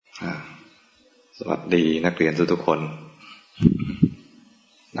สวัสดีนักเรียนทุกคน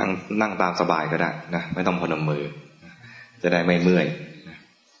นั่งตามสบายก็ได้นะไม่ต้องพนมมือจะได้ไม่เมื่อย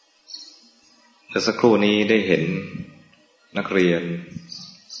เมื่อสักครู่นี้ได้เห็นนักเรียน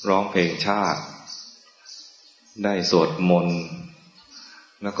ร้องเพลงชาติได้สวดมนต์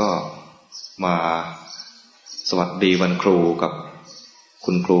แล้วก็มาสวัสดีวันครูกับ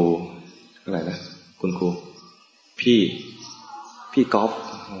คุณครูอะไรนะคุณครูพี่ก๊อฟ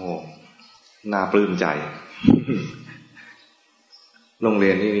โอ้น่าปลื้มใจ โรงเรี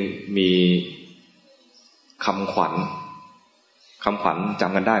ยนนี่มีคำขวัญจ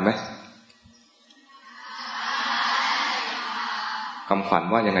ำกันได้ไหมคำขวัญ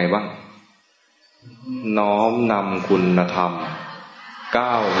ว่ายังไงบ้างน้อมนำคุณธรรมก้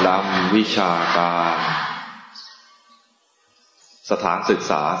าวนำวิชาการสถานศึก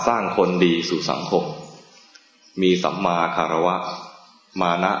ษาสร้างคนดีสู่สังคมมีสัมมาคารวะม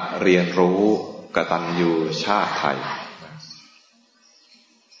านะเรียนรู้กตัญญูชาติไทย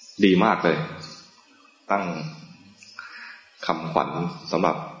ดีมากเลยตั้งคำขวัญสำห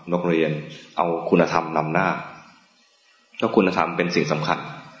รับนักเรียนเอาคุณธรรมนำหน้าเพราะคุณธรรมเป็นสิ่งสำคัญ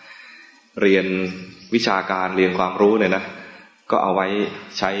เรียนวิชาการเรียนความรู้เนี่ยนะก็เอาไว้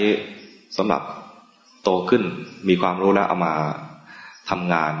ใช้สำหรับโตขึ้นมีความรู้แล้วเอามาท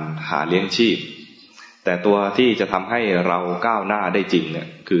ำงานหาเลี้ยงชีพแต่ตัวที่จะทำให้เราก้าวหน้าได้จริงเนี่ย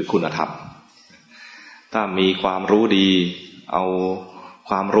คือคุณธรรมถ้ามีความรู้ดีเอา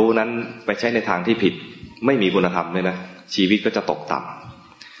ความรู้นั้นไปใช้ในทางที่ผิดไม่มีคุณธรรมเลยนะชีวิตก็จะตกต่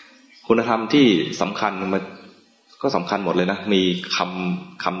ำคุณธรรมที่สำคัญมันก็สำคัญหมดเลยนะมีค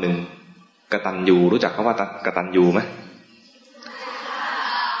ำหนึ่งกตัญญูรู้จักคำว่ากตัญญูไหม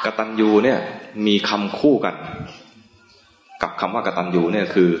กตัญญูเนี่ยมีคำคู่กันกับคำว่ากตัญญูเนี่ย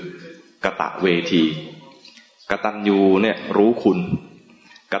คือกตเวทีกตัญญูเนี่ยรู้คุณ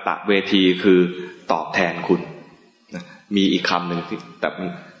กตเวทีคือตอบแทนคุณมีอีกคำหนึ่งแต่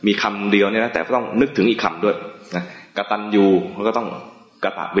มีคำเดียวเนี่ยนะแต่ต้องนึกถึงอีกคำด้วยนะกตัญญูมันก็ต้องก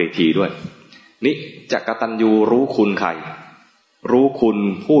ตเวทีด้วยนี่จะกตัญญูรู้คุณใครรู้คุณ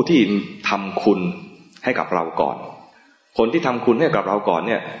ผู้ที่ทำคุณให้กับเราก่อนคนที่ทำคุณให้กับเราก่อนเ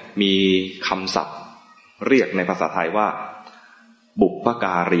นี่ยมีคำศัพท์เรียกในภาษาไทยว่าบุพก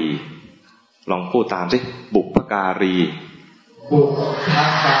ารีลองพูดตามสิบุพการีบุพกา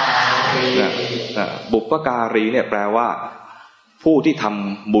รีบุพการีเนี่ยแปลว่าผู้ที่ท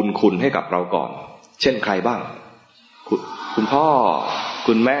ำบุญคุณให้กับเราก่อนเช่นใครบ้างคุณพ่อ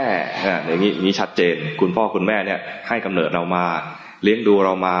คุณแม่อย่างนี้ชัดเจนคุณพ่อคุณแม่เนี่ยให้กำเนิดเรามาเลี้ยงดูเร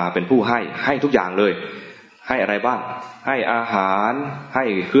ามาเป็นผู้ให้ทุกอย่างเลยให้อะไรบ้างให้อาหารให้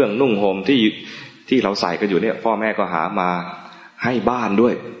เครื่องนุ่งห่มที่เราใส่กันอยู่เนี่ยพ่อแม่ก็หามาให้บ้านด้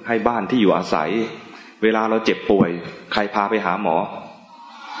วยให้บ้านที่อยู่อาศัยเวลาเราเจ็บป่วยใครพาไปหาหมอ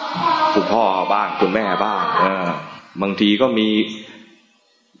คุณพ่อบ้างคุณแม่บ้างบางทีก็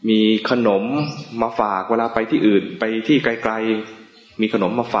มีขนมมาฝากเวลาไปที่อื่นไปที่ไกลๆมีขน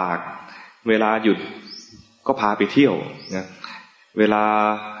มมาฝากเวลาหยุดก็พาไปเที่ยวนะเวลา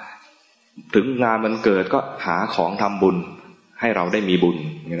ถึงงานวันเกิดก็หาของทำบุญให้เราได้มีบุญ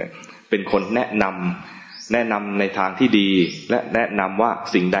เป็นคนแนะนำในทางที่ดีและแนะนำว่า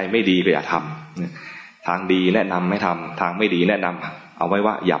สิ่งใดไม่ดีก็อย่าทำทางดีแนะนำไม่ทำทางไม่ดีแนะนำเอาไว้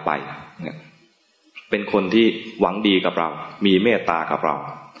ว่าอย่าไปเป็นคนที่หวังดีกับเรามีเมตตากับเรา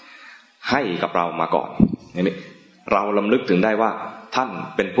ให้กับเรามาก่อนนี่เราลำลึกถึงได้ว่าท่าน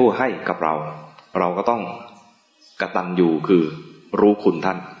เป็นผู้ให้กับเราเราก็ต้องกตัญญูคือรู้คุณ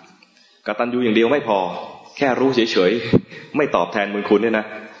ท่านกตัญญูอย่างเดียวไม่พอแค่รู้เฉยๆไม่ตอบแทนบุญคุณเนี่ยนะ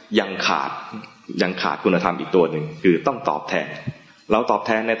ยังขาดคุณธรรมอีกตัวหนึ่งคือต้องตอบแทนเราตอบแ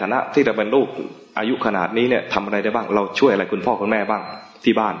ทนในฐานะที่เราเป็นลูกอายุขนาดนี้เนี่ยทำอะไรได้บ้างเราช่วยอะไรคุณพ่อคุณแม่บ้าง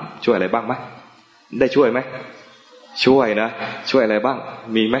ที่บ้านช่วยอะไรบ้างไหมได้ช่วยไหมช่วยนะช่วยอะไรบ้าง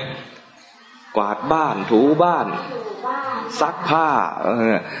มีไหมกวาดบ้านถูบ้านซักผ้า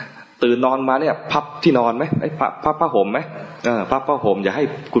ตื่นนอนมาเนี่ยพับที่นอนไหมพับผ้าห่มไหมพับผ้าห่มอย่าให้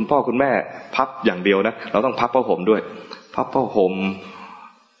คุณพ่อคุณแม่พับอย่างเดียวนะเราต้องพับผ้าห่มด้วยพับผ้าห่ม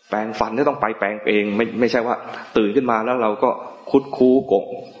แปรงฟันเนี่ยต้องไปแปรงเองไม่ใช่ว่าตื่นขึ้นมาแล้วเราก็คุดคู้โ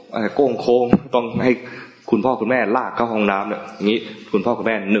ก้งโค้งต้องให้คุณพ่อคุณแม่ลากเข้าห้องน้ำเนี่ยอย่างนี้คุณพ่อคุณ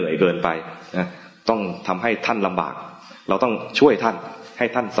แม่เหนื่อยเกินไปนะต้องทำให้ท่านลำบากเราต้องช่วยท่านให้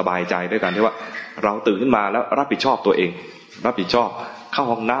ท่านสบายใจด้วยกันที่ว่าเราตื่นขึ้นมาแล้วรับผิดชอบตัวเองรับผิดชอบเข้า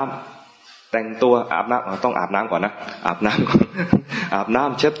ห้องน้ำแต่งตัวอาบน้ำต้องอาบน้ำก่อนนะอาบน้ำก่อนอาบน้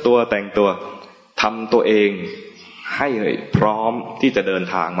ำเช็ดตัวแต่งตัวทำตัวเองให้พร้อมที่จะเดิน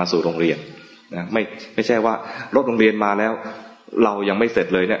ทางมาสู่โรงเรียนนะไม่ใช่ว่ารถโรงเรียนมาแล้วเรายังไม่เสร็จ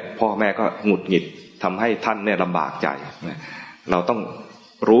เลยเนี่ยพ่อแม่ก็หงุดหงิดทำให้ท่านเนี่ยลำบากใจนะเราต้อง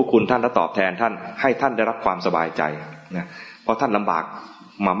รู้คุณท่านและตอบแทนท่านให้ท่านได้รับความสบายใจนะเพราะท่านลำบาก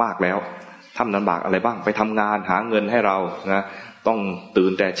มามากแล้วท่านลำบากอะไรบ้างไปทำงานหาเงินให้เรานะต้องตื่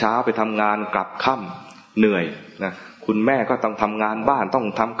นแต่เช้าไปทำงานกลับค่ำเหนื่อยนะคุณแม่ก็ต้องทำงานบ้านต้อง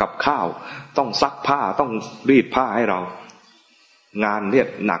ทำกับข้าวต้องซักผ้าต้องรีดผ้าให้เรางานเนี่ย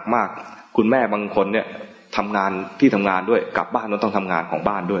หนักมากคุณแม่บางคนเนี่ยทำงานที่ทำงานด้วยกลับบ้านต้องทำงานของ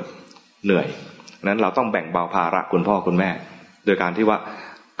บ้านด้วยเหนื่อยนั้นเราต้องแบ่งเบาภาระคุณพ่อคุณแม่โดยการที่ว่า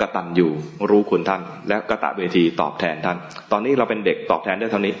กตัญญูรู้คุณท่านและกตเวทีตอบแทนท่านตอนนี้เราเป็นเด็กตอบแทนได้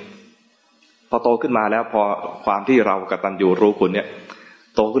เท่านี้พอโตขึ้นมาแล้วพอความที่เรากตัญญูรู้คุณเนี่ย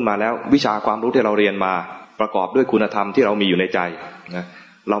โตขึ้นมาแล้ววิชาความรู้ที่เราเรียนมาประกอบด้วยคุณธรรมที่เรามีอยู่ในใจนะ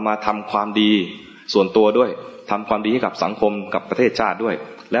เรามาทำความดีส่วนตัวด้วยทำความดีให้กับสังคมกับประเทศชาติด้วย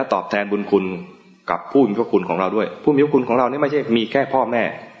และตอบแทนบุญคุณกับผู้มีพระคุณของเราด้วยผู้มีพระคุณของเรานี่ไม่ใช่มีแค่พ่อแม่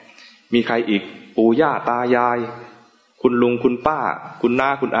มีใครอีกปู่ย่าตายายคุณลุงคุณป้าคุณน้า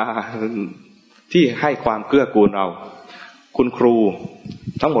คุณอาที่ให้ความเกื้อกูลเราคุณครู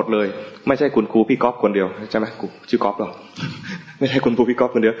ทั้งหมดเลยไม่ใช่คุณครูพี่ก๊อฟคนเดียวใช่ไหมชื่อก๊อฟหรอไม่ใช่คุณครูพี่ก๊อ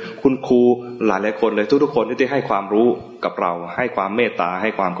ฟคนเดียวคุณครูหลายคนเลยทุกๆคนที่ให้ความรู้กับเราให้ความเมตตาให้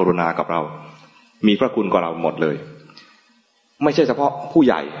ความกรุณากับเรามีพระคุณกับเราหมดเลยไม่ใช่เฉพาะผู้ใ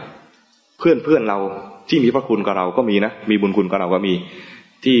หญ่เพื่อนเราที่มีพระคุณกับเราก็มีนะมีบุญคุณกับเราก็มี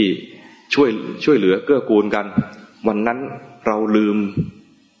ที่ช่วยเหลือเกื้อกูลกันวันนั้นเรา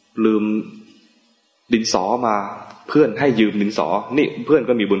ลืมดินสอมาเพื่อนให้ยืมดินสอนี่เพื่อน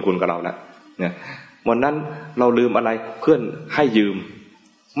ก็มีบุญคุณกับเราแล้วเนี่ยวันนั้นเราลืมอะไรเพื่อนให้ยืม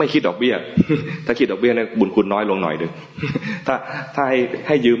ไม่คิดดอกเบี้ย ถ้าคิดดอกเบี้ยเนี่ยบุญคุณน้อยลงหน่อยนึง ถ้าใ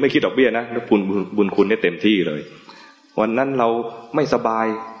ห้ยืมไม่คิดดอกเบี้ยนะบุญคุณเนี่ยเต็มที่เลยวันนั้นเราไม่สบาย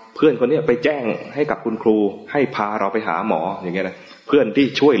เพื่อนคนนี้ไปแจ้งให้กับคุณครูให้พาเราไปหาหมออย่างเงี้ยนะเพื่อนที่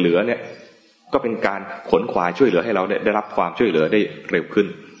ช่วยเหลือเนี่ยก็เป็นการขนขวายช่วยเหลือให้เราได้รับความช่วยเหลือได้เร็วขึ้น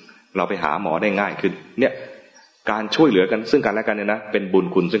เราไปหาหมอได้ง่ายขึ้นเนี่ยการช่วยเหลือกันซึ่งกันและกันเนี่ยนะเป็นบุญ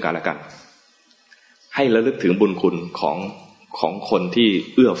คุณซึ่งกันและกันให้ระลึกถึงบุญคุณของคนที่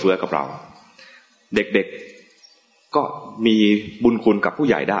เอื้อเฟื้อกับเราเด็กๆก็มีบุญคุณกับผู้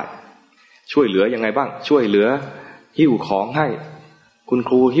ใหญ่ได้ช่วยเหลือยังไงบ้างช่วยเหลือหิ้วของให้คุณค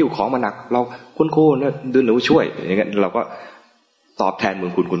รูหิ้วของมาหนักเราคุณครูเนี่ยดูหนูช่วยอย่างเงี้ยเราก็ตอบแทนบุ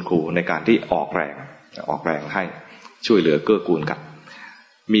ญคุณคุณครูในการที่ออกแรงให้ช่วยเหลือเกื้อกูลกัน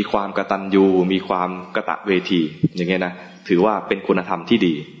มีความกตัญญูมีความกตเวทีอย่างเงี้ยนะถือว่าเป็นคุณธรรมที่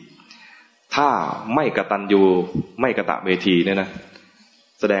ดีถ้าไม่กตัญญูไม่กตเวทีเนี่ยนะ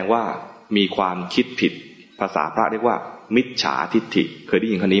แสดงว่ามีความคิดผิดภาษาพระเรียกว่ามิจฉาทิฏฐิเคยได้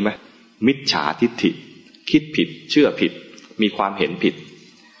ยินคำนี้ไหมมิจฉาทิฏฐิคิดผิดเชื่อผิดมีความเห็นผิด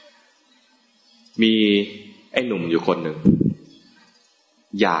มีไอ้หนุ่มอยู่คนหนึ่ง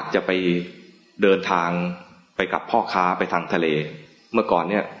อยากจะไปเดินทางไปกับพ่อค้าไปทางทะเลเมื่อก่อน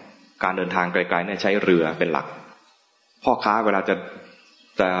เนี่ยการเดินทางไกลๆเนี่ยใช้เรือเป็นหลักพ่อค้าเวลาจะ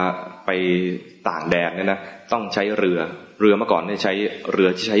ไปต่างแดนเนี่ยนะต้องใช้เรือเมื่อก่อนเนี่ยใช้เรือ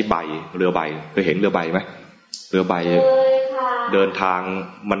ที่ใช้ใบเรือใบเคยเห็นเรือใบไหมเรือใบเดินทาง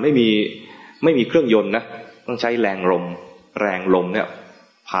มันไม่มีเครื่องยนต์นะต้องใช้แรงลมเนี่ย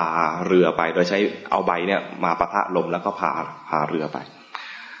พาเรือไปโดยใช้เอาใบเนี่ยมาปะทะลมแล้วก็พาเรือไป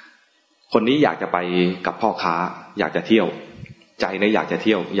คนนี้อยากจะไปกับพ่อค้าอยากจะเที่ยวใจเนี่ยอยากจะเ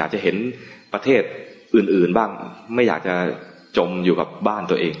ที่ยวอยากจะเห็นประเทศอื่นๆบ้างไม่อยากจะจมอยู่กับบ้าน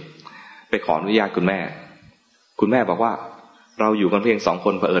ตัวเองไปขออนุญาตคุณแม่บอกว่าเราอยู่กันเพียง2 ค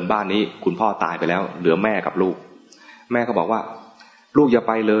นเผอิญบ้านนี้คุณพ่อตายไปแล้วเหลือแม่กับลูกแม่ก็บอกว่าลูกอย่าไ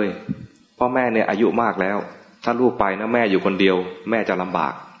ปเลยพ่อแม่เนี่ยอายุมากแล้วถ้าลูกไปนะแม่อยู่คนเดียวแม่จะลำบา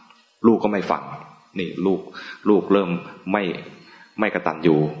กลูกก็ไม่ฟังนี่ลูกเริ่มไม่กตัญ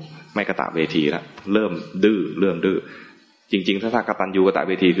ญูไม่กตเวทีแล้วเริ่มดื้อจริงๆถ้ากตัญญูกตเ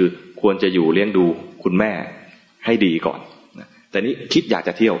วทีคือควรจะอยู่เลี้ยงดูคุณแม่ให้ดีก่อนแต่นี้คิดอยากจ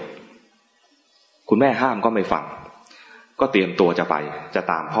ะเที่ยวคุณแม่ห้ามก็ไม่ฟังก็เตรียมตัวจะ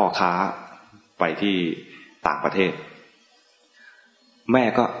ตามพ่อค้าไปที่ต่างประเทศแม่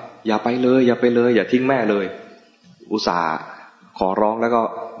ก็อย่าไปเลยอย่าทิ้งแม่เลยอุตส่าห์ขอร้องแล้วก็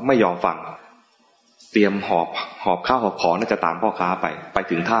ไม่ยอมฟังเตรียมหอบข้าวหอบของน่าจะตามพ่อค้าไป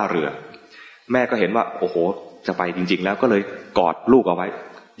ถึงท่าเรือแม่ก็เห็นว่าโอ้โหจะไปจริงๆแล้วก็เลยกอดลูกเอาไว้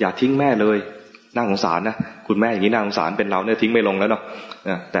อย่าทิ้งแม่เลยน่าสงสารนะคุณแม่อย่างนี้น่าสงสารเป็นเราเนี่ยทิ้งไม่ลงแล้วเนาะ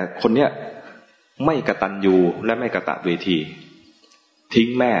แต่คนเนี้ยไม่กตัญญูและไม่กตเวทีทิ้ง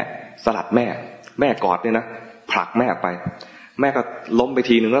แม่สลัดแม่กอดเนี่ยนะผลักแม่ไปแม่ก็ล้มไป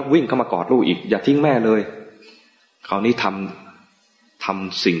ทีนึงแล้ววิ่งเข้ามากอดลูกอีกอย่าทิ้งแม่เลยคราวนี้ท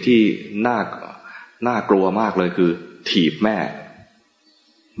ำสิ่งที่น่ากลัวมากเลยคือถีบแม่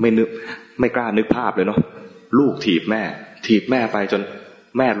ไม่กล้านึกภาพเลยเนาะลูกถีบแม่ไปจน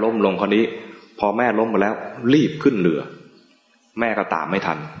แม่ล้มลงคนนี้พอแม่ล้มไปแล้วรีบขึ้นเรือแม่ก็ตามไม่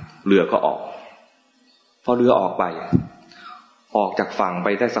ทันเรือก็ออกพอเรือออกไปออกจากฝั่งไป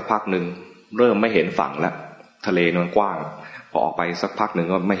ได้สักพักหนึ่งเริ่มไม่เห็นฝั่งแล้วทะเลมันกว้างพอออกไปสักพักหนึ่ง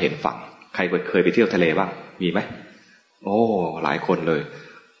ก็ไม่เห็นฝั่งใครเคยไปเที่ยวทะเลบ้างมีไหมโอ้หลายคนเลย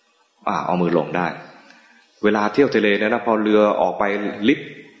เอามือลงได้เวลาเที่ยวทะเลเนี่ยนะพอเรือออกไปลิบ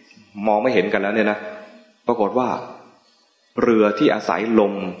มองไม่เห็นกันแล้วเนี่ยนะปรากฏว่าเรือที่อาศัยล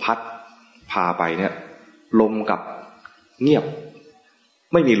มพัดพาไปเนี่ยลมกับเงียบ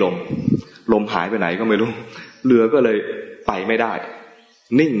ไม่มีลมหายไปไหนก็ไม่รู้เรือก็เลยไปไม่ได้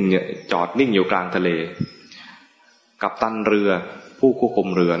นิ่งเนี่ยจอดนิ่งอยู่กลางทะเลกัปตันเรือผู้ควบคุม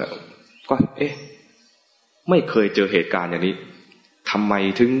เรือเนี่ยก็ไม่เคยเจอเหตุการณ์อย่างนี้ทำไม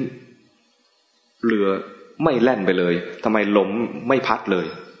ถึงเรือไม่แล่นไปเลยทำไมลมไม่พัดเลย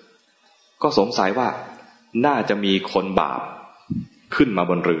ก็สงสัยว่าน่าจะมีคนบาปขึ้นมา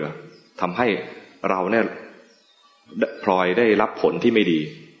บนเรือทำให้เราเนี่ยพลอยได้รับผลที่ไม่ดี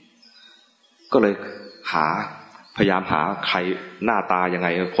ก็เลยพยายามหาใครหน้าตายังไง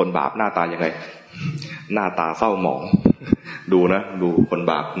คนบาปหน้าตายังไงหน้าตาเศร้าหมองดูนะดูคน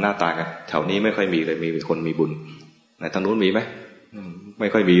บาปหน้าตาไงแถวนี้ไม่ค่อยมีเลยมีคนมีบุญไหนทางนู้นมีไหมไม่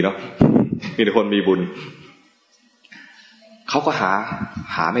ค่อยมีเนาะมีแต่คนมีบุญเขาก็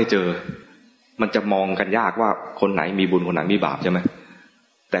หาไม่เจอมันจะมองกันยากว่าคนไหนมีบุญคนไหนมีบาปใช่ไหม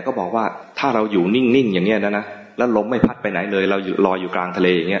แต่ก็บอกว่าถ้าเราอยู่นิ่งๆอย่างเงี้ยนะแล้วลมไม่พัดไปไหนเลยเราลอยอยู่กลางทะเล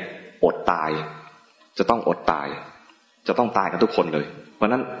อย่างเงี้ยอดตายจะต้องอดตายจะต้องตายกันทุกคนเลยเพรา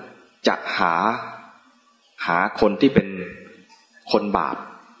ะนั้นจะหาคนที่เป็นคนบาป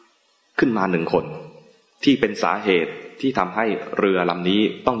ขึ้นมาหนึ่งคนที่เป็นสาเหตุที่ทำให้เรือลำนี้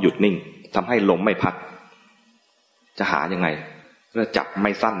ต้องหยุดนิ่งทำให้ลมไม่พัดจะหายังไงเพื่อจับไ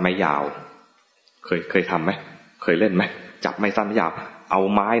ม่สั้นไม่ยาวเคยทำไหมเคยเล่นไหมจับไม่สั้นไม่ยาวเอา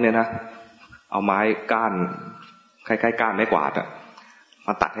ไม้เนี่ยนะเอาไม้ก้านคล้ายๆก้านไม้กวาดม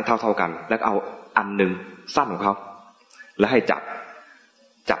าตัดให้เท่ากันแล้วเอาอันหนึ่งสั้นของเขาแล้วให้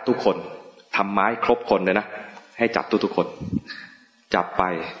จับทุกคนทำไม้ครบคนเลยนะให้จับทุกคนจับไป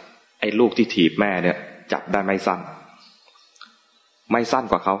ไอ้ลูกที่ถีบแม่เนี่ยจับได้ไม่สั้น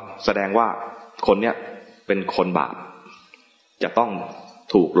กว่าเขาแสดงว่าคนเนี้ยเป็นคนบาปจะต้อง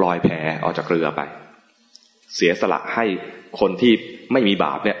ถูกลอยแพออกจากเรือไปเสียสละให้คนที่ไม่มีบ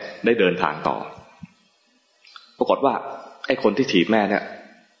าปเนี่ยได้เดินทางต่อปรากฏว่าไอ้คนที่ถีบแม่เนี่ย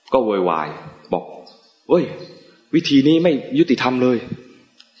ก็โวยวายบอกเฮ้ยวิธีนี้ไม่ยุติธรรมเลย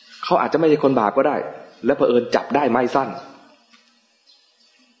เขาอาจจะไม่ใช่คนบาปก็ได้และเผอิญจับได้ไม่สั้น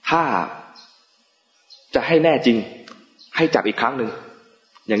ถ้าจะให้แน่จริงให้จับอีกครั้งหนึ่ง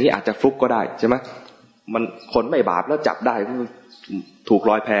อย่างนี้อาจจะฟลุกก็ได้ใช่ไหมมันคนไม่บาปแล้วจับได้ถูก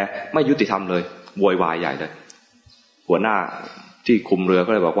ลอยแพไม่ยุติธรรมเลยโวยวายใหญ่เลยหัวหน้าที่คุมเรือ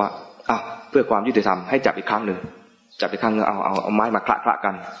ก็เลยบอกว่าเพื่อความยุติธรรมให้จับอีกครั้งหนึ่งเอาไม้มาคละ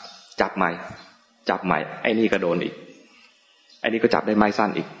กันจับใหม่ไอ้นี่ก็โดนอีกไอ้นี่ก็จับได้ไม้สั้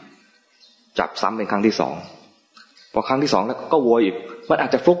นอีกจับซ้ำเป็นครั้งที่สองพอครั้งที่สองแล้วก็โวยอีกมันอา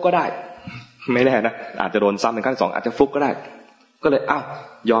จจะฟลุกก็ได้ไม่แน่นะอาจจะโดนซ้ำเป็นครั้งที่สองอาจจะฟลุกก็ได้ก็เลย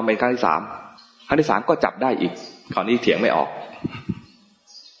ยอมเป็นครั้งที่สามก็จับได้อีกคราวนี้เถียงไม่ออก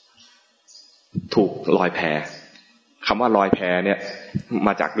ถูกลอยแพคำว่าลอยแพเนี่ยม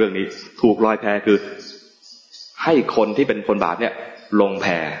าจากเรื่องนี้ถูกลอยแพคือให้คนที่เป็นคนบาปเนี่ยลงแ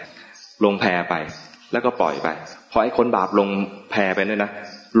พไปแล้วก็ปล่อยไปพอไอ้คนบาปลงแพไปเนี่ยนะ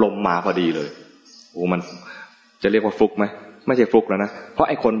ลมมาพอดีเลยโอ้มันจะเรียกว่าฟลุกไหมไม่ใช่ฟลุกแล้วนะเพราะ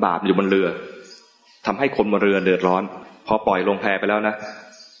ไอ้คนบาปอยู่บนเรือทำให้คนบนเรือเดือดร้อนพอปล่อยลงแพไปแล้วนะ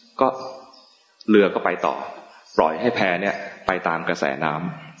ก็เรือก็ไปต่อปล่อยให้แพเนี่ยไปตามกระแสน้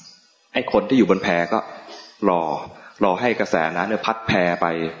ำไอ้คนที่อยู่บนแพก็รอให้กระแสน้ำเนี่ยพัดแพไป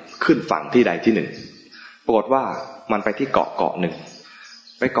ขึ้นฝั่งที่ใดที่หนึ่งปรากฏว่ามันไปที่เกาะหนึ่ง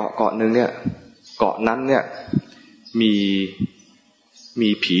ไปเกาะหนึ่งเนี่ยเกาะนั้นเนี่ยมี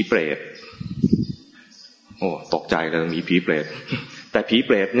ผีเปรตโอ้ตกใจเลยมีผีเปรตแต่ผีเป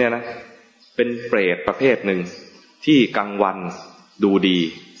รตเนี่ยนะเป็นเปรตประเภทหนึ่งที่กลางวันดูดี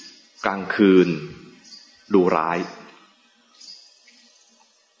กลางคืนดูร้าย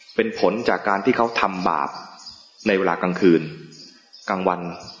เป็นผลจากการที่เขาทำบาปในเวลากลางคืนกลางวัน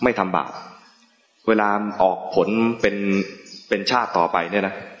ไม่ทำบาปเวลาออกผลเป็นชาติต่อไปเนี่ยน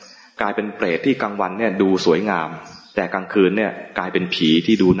ะกลายเป็นเปรตที่กลางวันเนี่ยดูสวยงามแต่กลางคืนเนี่ยกลายเป็นผี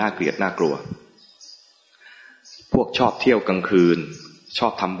ที่ดูน่าเกลียดน่ากลัวพวกชอบเที่ยวกลางคืนชอ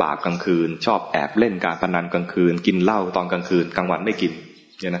บทำบาปกลางคืนชอบแอบเล่นการพนันกลางคืนกินเหล้าตอนกลางคืนกลางวันไม่กิน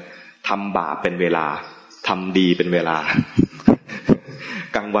เนี่ยนะทำบาปเป็นเวลาทำดีเป็นเวลา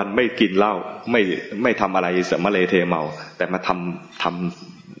กลางวันไม่กินเหล้าไม่ทำอะไรเสมเลเทเมา แต่มา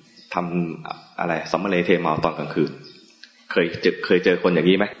ทำอะไรสัมมะเลเทเมาตอนกลางคืนเคยเจอคนอย่าง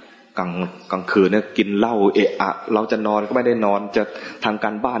นี้ไหมกลางคืนเนี่ยกินเหล้าเอะอะเราจะนอนก็ไม่ได้นอนจะทางกา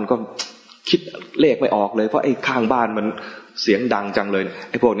รบ้านก็คิดเลขไม่ออกเลยเพราะไอ้ข้างบ้านมันเสียงดังจังเลย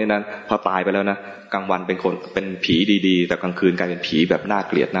ไอ้พวกนี้นั้นพอตายไปแล้วนะกลางวันเป็นคนเป็นผีดีๆแต่กลางคืนกลายเป็นผีแบบน่า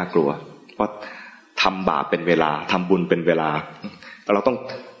เกลียดน่ากลัวเพราะทำบาปเป็นเวลาทำบุญเป็นเวลาเราต้อง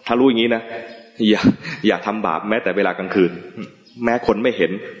ถ้ารู้อย่างนี้นะอย่าทำบาปแม้แต่เวลากลางคืนแม้คนไม่เห็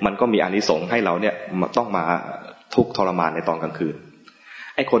นมันก็มีอานิสงส์ให้เราเนี่ยต้องมาทุกข์ทรมานในตอนกลางคืน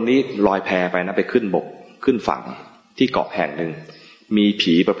ไอ้คนนี้ลอยแพไปนะไปขึ้นบกขึ้นฝั่งที่เกาะแห่งหนึ่งมี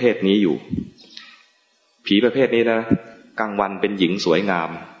ผีประเภทนี้อยู่ผีประเภทนี้นะกลางวันเป็นหญิงสวยงาม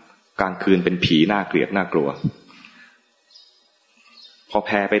กลางคืนเป็นผีน่าเกลียดน่ากลัวพอแพ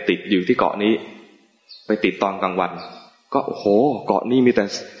ไปติดอยู่ที่เกาะนี้ไปติดตอนกลางวันก็โอ้โหเกาะนี้มีแต่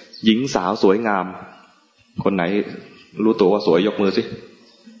หญิงสาวสวยงามคนไหนรู้ตัวว่าสวยยกมือสิ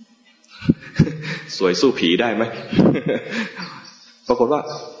สวยสู้ผีได้ไหม ปรากฏว่า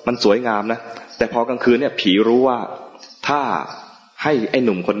มันสวยงามนะแต่พอกลางคืนเนี่ยผีรู้ว่าถ้าให้ไอ้ห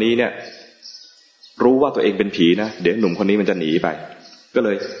นุ่มคนนี้เนี่ยรู้ว่าตัวเองเป็นผีนะเดี๋ยวหนุ่มคนนี้มันจะหนีไปก็เล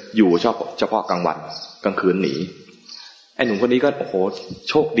ยอยู่เฉพาะกลางวันกลางคืนหนีไอ้หนุ่มคนนี้ก็โอ้โห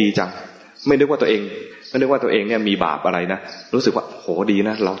โชคดีจังไม่นึกว่าตัวเองเนี่ยมีบาปอะไรนะรู้สึกว่าโหดีน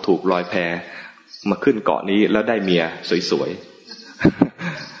ะเราถูกลอยแพมาขึ้นเกาะนี้แล้วได้เมียสวย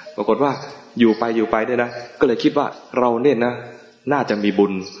ๆ ปรากฏว่าอยู่ไปเนี่ยนะก็เลยคิดว่าเราเนี่ยนะน่าจะมีบุ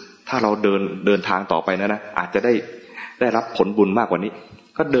ญถ้าเราเดินทางต่อไปนะอาจจะได้รับผลบุญมากกว่านี้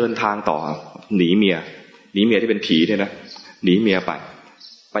ก็เดินทางต่อหนีเมียที่เป็นผีเนี่ยนะหนีเมียไ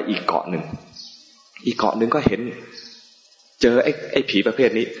ปอีกเกาะหนึ่งก็เห็นเจอไอ้ผีประเภท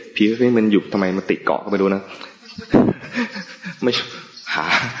นี้ผีประเภทนี้มันอยู่ทำไมมันติดเกาะก็ไม่รู้นะ ไม่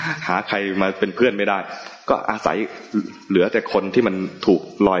หาใครมาเป็นเพื่อนไม่ได้ก็อาศัยเหลือแต่คนที่มันถูก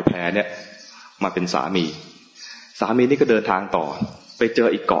ลอยแพเนี่ยมาเป็นสามีนี่ก็เดินทางต่อไปเจอ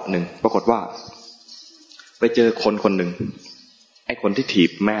อีกเกาะหนึ่งปรากฏว่าไปเจอคนหนึ่งไอ้คนที่ถี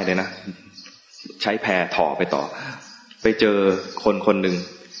บแม่เนี่ยนะใช้แพถ่อไปต่อไปเจอคนหนึ่ง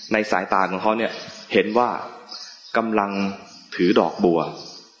ในสายตาของเขาเนี่ยเห็นว่ากำลังถือดอกบัว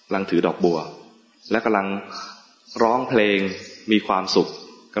และกำลังร้องเพลงมีความสุข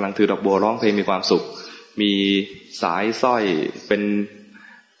กำลังถือดอกบัวร้องเพลงมีความสุขมีสายสร้อยเ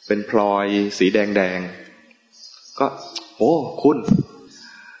ป็นพลอยสีแดงก็โอ้คุณ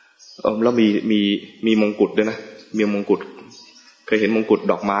แล้วมีมงกุฎด้วยนะมีมงกุฎเคยเห็นมงกุฎ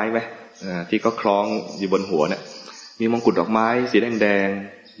ดอกไม้ไหมที่ก็คล้องอยู่บนหัวเนี่ยมีมงกุฎดอกไม้สีแดง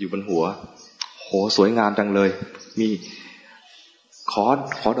อยู่บนหัวโหสวยงามจังเลยมีข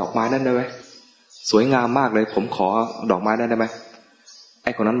อดอกไม้นั่นได้ไหมสวยงามมากเลยผมขอดอกไม้ได้ไหมไ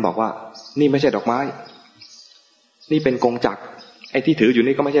อ้คนนั้นบอกว่านี่ไม่ใช่ดอกไม้นี่เป็นกงจักรไอ้ที่ถืออยู่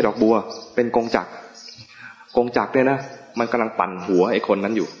นี่ก็ไม่ใช่ดอกบัวเป็นกงจักรเนี่ยนะมันกำลังปั่นหัวไอ้คน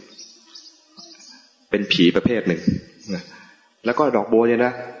นั้นอยู่เป็นผีประเภทหนึ่งแล้วก็ดอกบัวเนี่ยน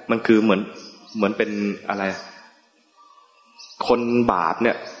ะมันคือเหมือนเป็นอะไรคนบาปเ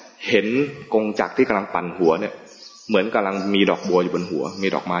นี่ยเห็นกงจักรที่กำลังปั่นหัวเนี่ยเหมือนกำลังมีดอกบัวอยู่บนหัวมี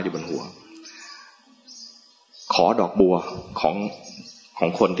ดอกไม้อยู่บนหัวขอดอกบัวของ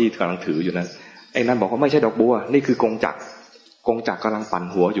คนที่กำลังถืออยู่นั้นไอ้นั่นบอกว่าไม่ใช่ดอกบัวนี่คือกงจักรกำลังปั่น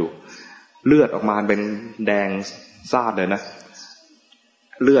หัวอยู่เลือดออกมาเป็นแดงซ่าเลยนะ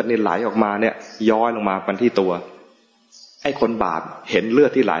เลือดนี่ไหลออกมาเนี่ยย้อยลงมาปันที่ตัวไอ้คนบาปเห็นเลือ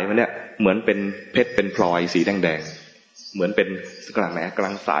ดที่ไหลมาเนี่ยเหมือนเป็นเพชรเป็นพลอยสีแดงเหมือนเป็นกำ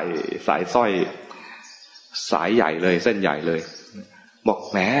ลังสายสร้อยสายใหญ่เลยเส้นใหญ่เลยบอก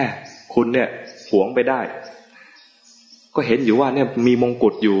แหมคุณเนี่ยหวงไปได้ก็เห็นอยู่ว่าเนี่ยมีมงกุ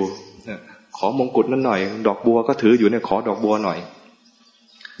ฎอยู่ขอมงกุฎนั่นหน่อยดอกบัวก็ถืออยู่เนี่ยขอดอกบัวหน่อย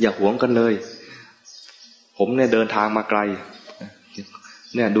อย่าหวงกันเลยผมเนี่ยเดินทางมาไกล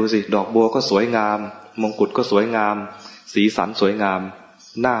เนี่ยดูสิดอกบัวก็สวยงามมงกุฎก็สวยงามสีสันสวยงาม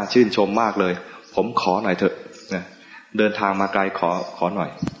น่าชื่นชมมากเลยผมขอหน่อยเถอะเดินทางมาไกลขอหน่อย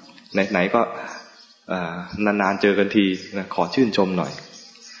ไหนๆก็นานๆเจอกันทีขอชื่นชมหน่อย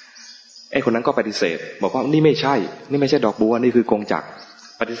ไอ้คนนั้นก็ปฏิเสธบอกว่านี่ไม่ใช่ดอกบัวนี่คือกงจักร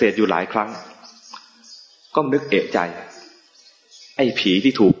ปฏิเสธอยู่หลายครั้งก็นึกเอะใจไอ้ผี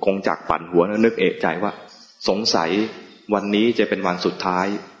ที่ถูกกงจักรปั่นหัวนึกเอะใจว่าสงสัยวันนี้จะเป็นวันสุดท้าย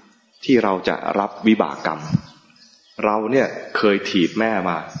ที่เราจะรับวิบากกรรมเราเนี่ยเคยถีบแม่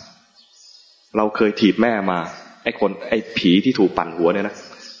มาไอ้ผีที่ถูกปั่นหัวเนี่ยนะ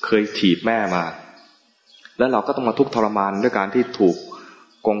เคยถีบแม่มาแล้วเราก็ต้องมาทุกข์ทรมานด้วยการที่ถูก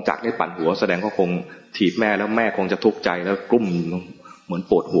กงจักรนี่ปั่นหัวแสดงก็คงถีบแม่แล้วแม่คงจะทุกข์ใจแล้วกลุ้มเหมือน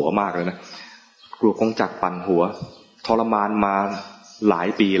ปวดหัวมากเลยนะกลัวกงจักรปั่นหัว ทรมานมาหลาย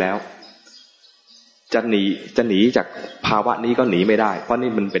ปีแล้วจะหนีจากภาวะนี้ก็หนีไม่ได้เพราะนี่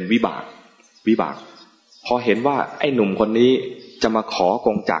มันเป็นวิบากพอเห็นว่าไอ้หนุ่มคนนี้จะมาขอก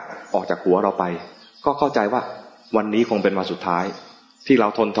งจักรออกจากหัวเราไปก็เข้าใจว่าวันนี้คงเป็นวันสุดท้ายที่เรา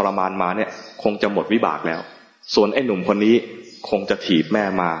ทนทรมานมาเนี่ยคงจะหมดวิบากแล้วส่วนไอ้หนุ่มคนนี้คงจะถีบแม่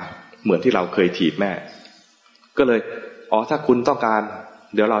มาเหมือนที่เราเคยถีบแม่ก็เลยถ้าคุณต้องการ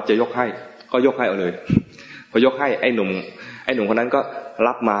เดี๋ยวเราจะยกให้ก็ยกให้เอาเลยพอยกให้ไอ้หนุ่มคนนั้นก็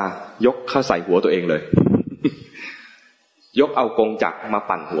รับมายกเข้าใส่หัวตัวเองเลย ยกเอากงจักรมา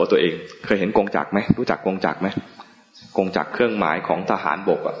ปั่นหัวตัวเองเคยเห็นกงจักรไหมรู้จักกงจักรไหมกงจักรเครื่องหมายของทหาร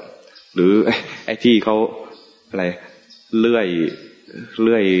บกหรือไอ้ที่เขาอะไรเลื่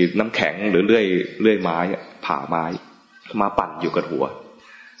อยน้ำแข็งหรือเลื่อยไม้ผ่าไม้มาปั่นอยู่กับหัว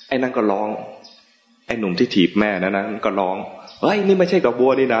ไอ้นั่นก็ร้องไอ้หนุ่มที่ถีบแม่นั้นก็ร้องเฮ้ยนี่ไม่ใช่ดอกบั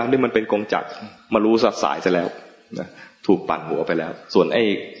วนี่นะนี่มันเป็นกงจักรมารู้สายซะแล้วนะถูกปั่นหัวไปแล้วส่วนไอ้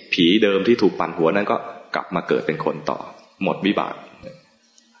ผีเดิมที่ถูกปั่นหัวนั้นก็กลับมาเกิดเป็นคนต่อหมดวิบาก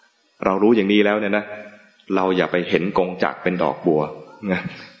เรารู้อย่างนี้แล้วเนี่ยนะเราอย่าไปเห็นกงจักรเป็นดอกบัวนะ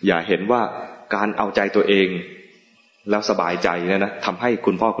อย่าเห็นว่าการเอาใจตัวเองแล้วสบายใจเนี่ยนะทำให้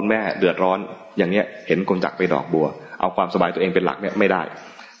คุณพ่อคุณแม่เดือดร้อนอย่างเนี้ยเห็นกงจักรเป็นดอกบัวเอาความสบายตัวเองเป็นหลักเนี่ยไม่ได้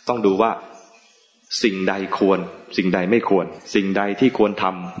ต้องดูว่าสิ่งใดควรสิ่งใดไม่ควรสิ่งใดที่ควร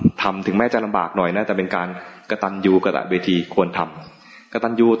ทำถึงแม้จะลำบากหน่อยนะแต่เป็นการกตัญญูกตเวทีควรทำกตั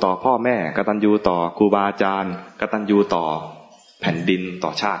ญญูต่อพ่อแม่กตัญญูต่อครูบาอาจารย์กตัญญูต่อแผ่นดินต่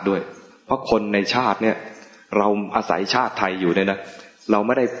อชาติด้วยเพราะคนในชาติเนี่ยเราอาศัยชาติไทยอยู่เนี่ยนะเราไ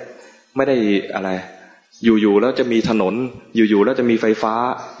ม่ได้อะไรอยู่ๆแล้วจะมีถนนอยู่ๆแล้วจะมีไฟฟ้า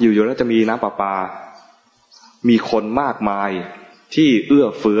อยู่ๆแล้วจะมีน้ำประปามีคนมากมายที่เอื้อ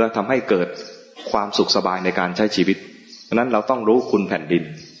เฟื้อทำให้เกิดความสุขสบายในการใช้ชีวิตเพราะนั้นเราต้องรู้คุณแผ่นดิน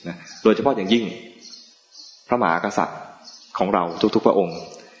นะโดยเฉพาะอย่างยิ่งพระมหากษัตริย์ของเราทุกๆพระองค์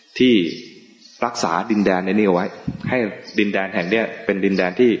ที่รักษาดินแดนในนี้เอาไว้ให้ดินแดนแห่งนี้เป็นดินแด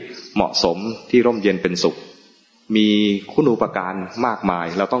นที่เหมาะสมที่ร่มเย็นเป็นสุขมีคุณูปการมากมาย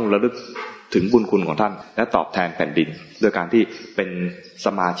เราต้องระลึกถึงบุญคุณของท่านและตอบแทนแผ่นดินโดยการที่เป็นส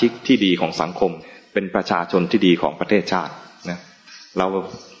มาชิกที่ดีของสังคมเป็นประชาชนที่ดีของประเทศชาตินะเรา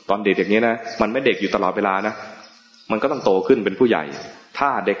ตอนเด็กอย่างนี้นะมันไม่เด็กอยู่ตลอดเวลานะมันก็ต้องโตขึ้นเป็นผู้ใหญ่ถ้า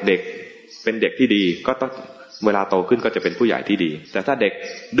เด็กๆเป็นเด็กที่ดีก็ต้องเวลาโตขึ้นก็จะเป็นผู้ใหญ่ที่ดีแต่ถ้าเด็ก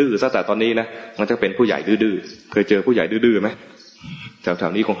ดื้อซะแต่ตอนนี้นะมันจะเป็นผู้ใหญ่ดื้อๆเคยเจอผู้ใหญ่ดื้อๆไหมแถ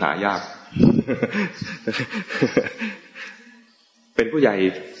วๆนี้คงหายาก เป็นผู้ใหญ่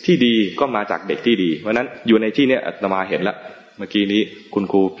ที่ดีก็มาจากเด็กที่ดีเพราะนั้นอยู่ในที่นี้อาตมาเห็นแล้วเมื่อกี้นี้คุณ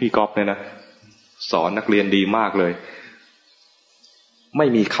ครูพี่ก๊อฟเนี่ยนะสอนนักเรียนดีมากเลยไม่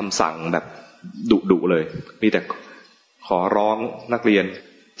มีคำสั่งแบบดุเลยมีแต่ขอร้องนักเรียน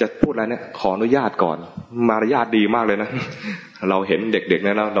จะพูดอะไรเนี่ยขออนุญาตก่อนมารยาทดีมากเลยนะเราเห็นเด็กๆเ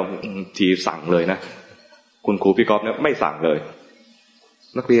นี่ยเราทีสั่งเลยนะคุณครูพี่ก๊อฟเนี่ยไม่สั่งเลย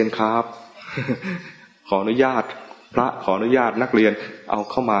นักเรียนครับขออนุญาตพระขออนุญาตนักเรียนเอา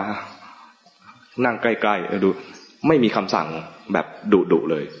เข้ามานั่งใกล้ๆดูไม่มีคำสั่งแบบดุ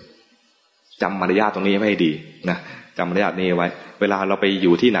เลยจำมารยาทตรงนี้ให้ดีนะจำมารยาทนี้ไว้เวลาเราไปอ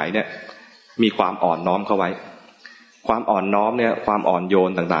ยู่ที่ไหนเนี่ยมีความอ่อนน้อมเข้าไว้ความอ่อนน้อมเนี่ยความอ่อนโย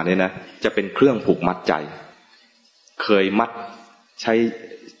นต่างๆเนี่ยนะจะเป็นเครื่องผูกมัดใจเคยมัดใ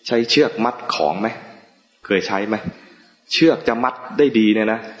ช้เชือกมัดของไหมเคยใช้ไหมเชือกจะมัดได้ดีเนี่ย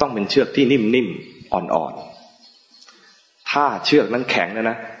นะต้องเป็นเชือกที่นิ่มๆอ่อนๆถ้าเชือกนั้นแข็ง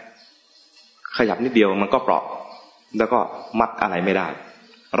นะขยับนิดเดียวมันก็เปราะแล้วก็มัดอะไรไม่ได้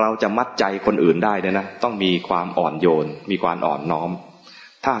เราจะมัดใจคนอื่นได้เนี่ยนะต้องมีความอ่อนโยนมีความอ่อนน้อม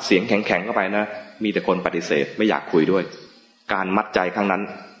ถ้าเสียงแข็งๆเข้าไปนะมีแต่คนปฏิเสธไม่อยากคุยด้วยการมัดใจครั้งนั้น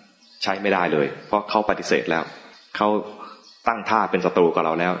ใช้ไม่ได้เลยเพราะเขาปฏิเสธแล้วเขาตั้งท่าเป็นศัตรูกับเร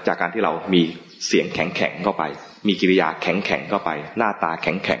าแล้วจากการที่เรามีเสียงแข็งๆเข้าไปมีกิริยาแข็งๆเข้าไปหน้าตาแ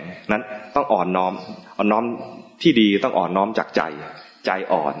ข็งๆนั้นต้องอ่อนน้อมที่ดีต้องอ่อนน้อมจากใจ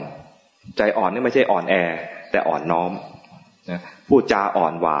อ่อนนี่ไม่ใช่อ่อนแอแต่อ่อนน้อมนะพูดจาอ่อ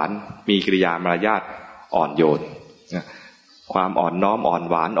นหวานมีกิริยามารยาทอ่อนโยนนะความอ่อนน้อมอ่อน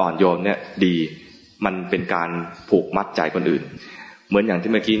หวานอ่อนโยนเนี่ยดีมันเป็นการผูกมัดใจคนอื่นเหมือนอย่าง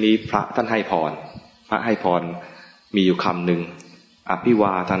ที่เมื่อกี้นี้พระท่านให้พรพระให้พรมีอยู่คำหนึ่งอภิว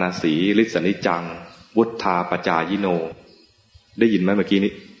าทนาสีฤทธิสนิจังวุฒาปจายโนได้ยินไหมเมื่อกี้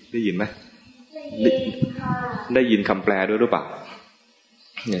นี้ได้ยินไหมได้ยินคำแปลด้วยหรือเปล่า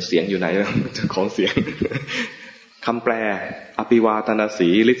เนี่ยเสียงอยู่ไหนของเสียงคำแปลอภิวาทนาสี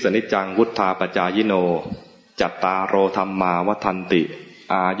ฤทธิสนิจังวุฒาปจายโนจัตตาโรธรรมาวัฏันติ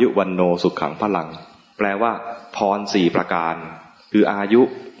อายุวันโนสุขังพลังแปลว่าพร4ประการคืออายุ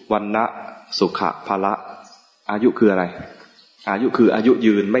วันนะสุขะพละ อายุคืออะไรอายุคืออายุ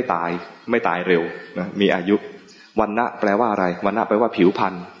ยืนไม่ตายเร็วนะมีอายุวรรณะแปลว่าอะไรวรรณะแปลว่าผิวพรร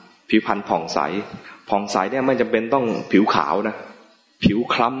ณผ่องใสเนี่ยไม่จำเป็นต้องผิวขาวนะผิว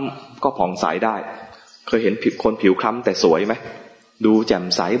คล้ำก็ผ่องใสได้เคยเห็นคนผิวคล้ำแต่สวยไหมดูแจ่ม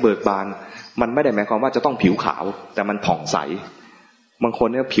ใสเบิกบานมันไม่ได้หมายความว่าจะต้องผิวขาวแต่มันผ่องใสบางคน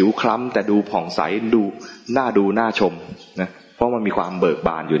เนี่ยผิวคล้ำแต่ดูผ่องใสดูน่าชมนะเพราะมันมีความเบิกบ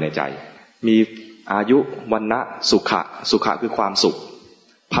านอยู่ในใจมีอายุวรรณะสุขะคือความสุข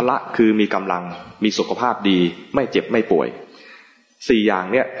พละคือมีกำลังมีสุขภาพดีไม่เจ็บไม่ป่วย4อย่าง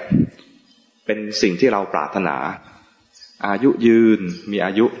เนี่ยเป็นสิ่งที่เราปรารถนาอายุยืนมีอ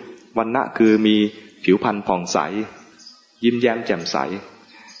ายุวรรณะคือมีผิวพรรณผ่องใสยิ้มแย้มแจ่มใส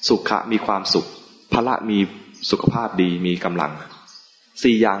สุขะมีความสุขพละมีสุขภาพดีมีกำลัง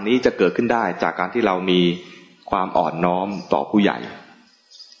4อย่างนี้จะเกิดขึ้นได้จากการที่เรามีความอ่อนน้อมต่อผู้ใหญ่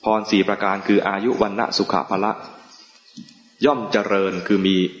พร4ประการคืออายุวรรณะสุขะพละย่อมเจริญคือ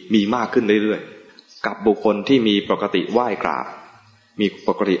มีมากขึ้นเรื่อยๆกับบุคคลที่มีปกติไหว้กราบมีป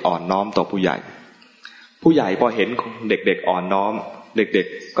กติอ่อนน้อมต่อผู้ใหญ่พอเห็นเด็กๆอ่อนน้อมเด็ก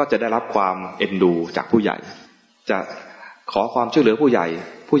ๆก็จะได้รับความเอ็นดูจากผู้ใหญ่จะขอความช่วยเหลือผู้ให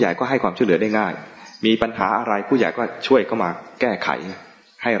ญ่ก็ให้ความช่วยเหลือได้ง่ายมีปัญหาอะไรผู้ใหญ่ก็ช่วยเข้ามาแก้ไข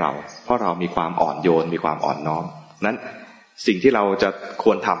ให้เราเพราะเรามีความอ่อนโยนมีความอ่อนน้อมนั้นสิ่งที่เราจะค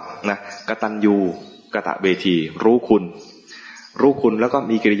วรทำนะกตัญญูกตเวทีรู้คุณแล้วก็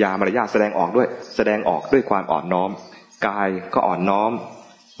มีกิริยามารยาทแสดงออกด้วยความอ่อนน้อมกายก็อ่อนน้อม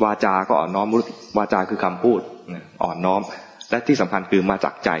วาจาก็อ่อนน้อมวาจาคือคำพูดอ่อนน้อมและที่สำคัญคือมาจ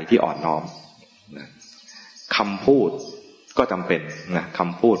ากใจที่อ่อนน้อมคำพูดก็จำเป็นนะค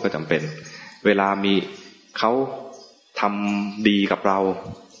ำพูดก็จำเป็นเวลามีเขาทำดีกับเรา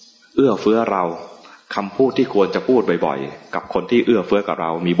เอื้อเฟื้อเราคำพูดที่ควรจะพูดบ่อยๆกับคนที่เอื้อเฟื้อกับเร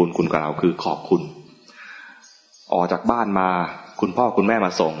ามีบุญคุณกับเราคือขอบคุณออกจากบ้านมาคุณพ่อคุณแม่ม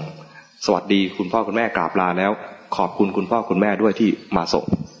าส่งสวัสดีคุณพ่อคุณแม่กราบลาแล้วขอบคุณคุณพ่อคุณแม่ด้วยที่มาส่ง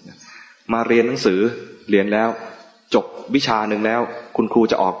มาเรียนหนังสือเรียนแล้วจบวิชาหนึ่งแล้วคุณครู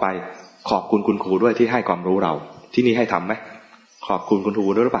จะออกไปขอบคุณคุณครูด้วยที่ให้ความรู้เราที่นี่ให้ทำไหมขอบคุณคุณครู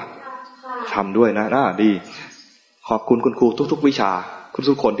ด้วยหรือเปล่าทำด้วยนะดีขอบคุณคุณครูทุกๆวิชา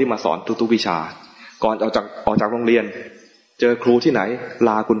ทุกคนที่มาสอนทุกๆวิชาก่อนออกจากโรงเรียนเจอครูที่ไหนล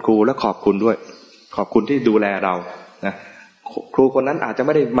าคุณครูและขอบคุณด้วยขอบคุณที่ดูแลเรานะครูคนนั้นอาจจะไ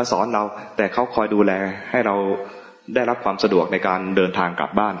ม่ได้มาสอนเราแต่เขาคอยดูแลให้เราได้รับความสะดวกในการเดินทางกลั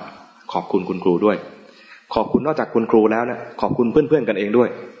บบ้านขอบคุณคุณครูด้วยขอบคุณนอกจากคุณครูแล้วนะขอบคุณเพื่อนกันเองด้วย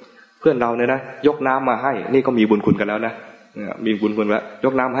เพื่อนเราเนี่ยนะยกน้ำมาให้นี่ก็มีบุญคุณกันแล้วนะมีบุญคุณแล้วย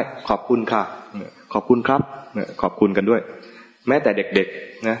กน้ำให้ขอบคุณค่ะขอบคุณครับขอบคุณกันด้วยแม้แต่เด็ก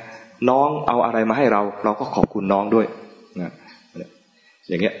ๆนะน้องเอาอะไรมาให้เราก็ขอบคุณน้องด้วยนะ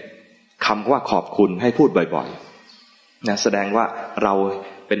อย่างเงี้ยคำว่าขอบคุณให้พูดบ่อยๆนะแสดงว่าเรา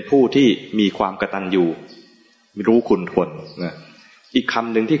เป็นผู้ที่มีความกตัญญูรู้คุณคนนะอีกค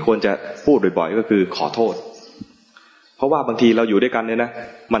ำหนึ่งที่ควรจะพูดบ่อยๆก็คือขอโทษเพราะว่าบางทีเราอยู่ด้วยกันเนี่ยนะ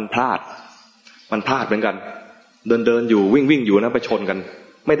มันพลาดเหมือนกันเดินอยู่วิ่งอยู่นะไปชนกัน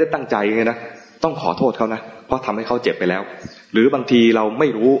ไม่ได้ตั้งใจไงนะต้องขอโทษเขานะเพราะทำให้เขาเจ็บไปแล้วหรือบางทีเราไม่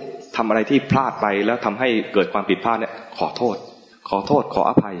รู้ทำอะไรที่พลาดไปแล้วทำให้เกิดความผิดพลาดเนี่ยขอโทษขอ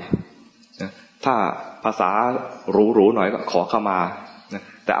อภัยถ้าภาษาหรูหน่อยก็ขอเข้ามา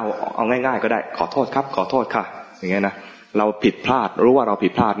แต่เอาง่ายๆก็ได้ขอโทษครับขอโทษค่ะอย่างเงี้ยนะเราผิดพลาดรู้ว่าเราผิ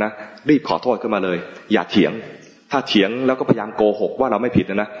ดพลาดนะรีบขอโทษขึ้นมาเลยอย่าเถียงถ้าเถียงแล้วก็พยายามโกหกว่าเราไม่ผิด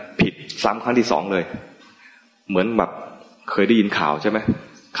นะผิดซ้ำครั้งที่2เลยเหมือนแบบเคยได้ยินข่าวใช่ไหม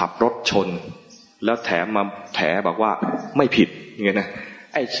ขับรถชนแล้วแถมมาแถบอกว่าไม่ผิดอย่างเงี้ยนะ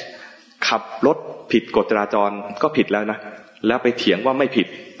ไอ้ขับรถผิดกฎจราจรก็ผิดแล้วนะแล้วไปเถียงว่าไม่ผิด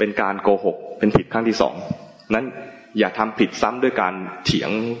เป็นการโกหกเป็นผิดครั้งที่2นั้นอย่าทำผิดซ้ำด้วยการเถียง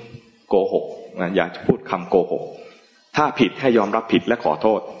โกหกอย่าพูดคำโกหกถ้าผิดให้ยอมรับผิดและขอโท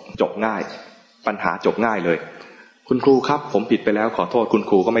ษจบง่ายปัญหาจบง่ายเลยคุณครูครับผมผิดไปแล้วขอโทษคุณ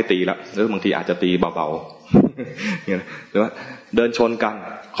ครูก็ไม่ตีแล้วหรือบางทีอาจจะตีเบาๆหรือว่าเดินชนกัน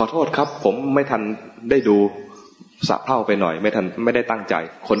ขอโทษครับผมไม่ทันได้ดูสะเพร่าไปหน่อยไม่ได้ตั้งใจ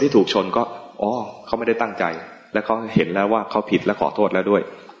คนที่ถูกชนก็เขาไม่ได้ตั้งใจและเขาเห็นแล้วว่าเขาผิดและขอโทษแล้วด้วย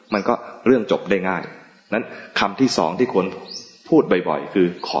มันก็เรื่องจบได้ง่ายนั้นคำที่2ที่ควรพูดบ่อยๆคือ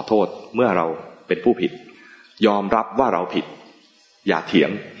ขอโทษเมื่อเราเป็นผู้ผิดยอมรับว่าเราผิดอย่าเถียง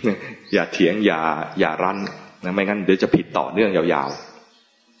อย่ารั้นนะไม่งั้นเดี๋ยวจะผิดต่อเนื่องยาว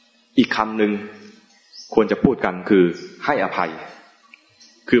ๆอีกคำหนึ่งควรจะพูดกันคือให้อภัย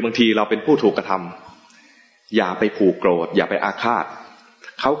คือบางทีเราเป็นผู้ถูกกระทำอย่าไปผูกโกรธอย่าไปอาฆาต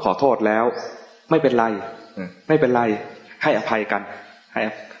เขาขอโทษแล้วไม่เป็นไรให้อภัยกัน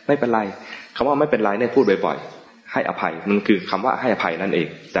ไม่เป็นไรคำว่าไม่เป็นไรเนี่ยพูดบ่อย ให้อภัยมันคือคำว่าให้อภัยนั่นเอง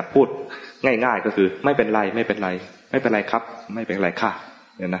แต่พูดง่ายๆก็คือไม่เป็นไรไม่เป็นไรไม่เป็นไรครับไม่เป็นไรค่ะ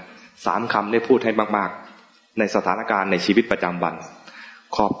เนี่ยนะ3 คำได้พูดให้มากๆในสถานการณ์ในชีวิตประจำวัน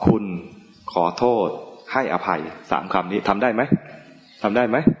ขอบคุณขอโทษให้อภัย3 คำนี้ทำได้ไหมทำได้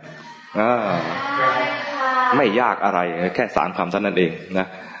ไหมไม่ยากอะไรแค่3 คำเท่านั้นเองนะ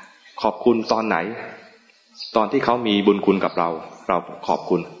ขอบคุณตอนไหนตอนที่เขามีบุญคุณกับเราขอบ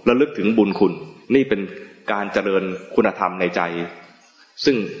คุณระลึกถึงบุญคุณนี่เป็นการเจริญคุณธรรมในใจ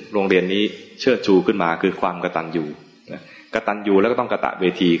ซึ่งโรงเรียนนี้เชิดชูขึ้นมาคือความกตัญญูกตัญญูแล้วก็ต้องกตเว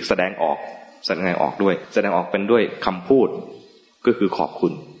ทีแสดงออกด้วยแสดงออกเป็นด้วยคำพูดก็คือขอบคุ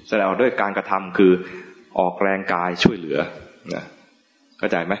ณแสดงออกด้วยการกระทำคือออกแรงกายช่วยเหลือนะเข้า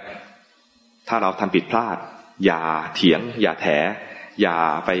ใจไหมถ้าเราทำผิดพลาดอย่าเถียงอย่าแถอย่า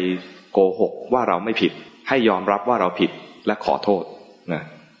ไปโกหกว่าเราไม่ผิดให้ยอมรับว่าเราผิดและขอโทษนะ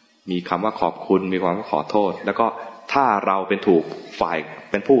มีคำว่าขอบคุณมีความว่าขอโทษแล้วก็ถ้าเราเป็น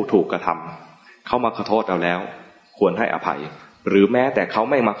ผู้ถูกกระทำเขามาขอโทษเราแล้วควรให้อภัยหรือแม้แต่เขา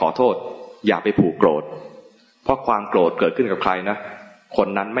ไม่มาขอโทษอย่าไปผูกโกรธเพราะความโกรธเกิดขึ้นกับใครนะคน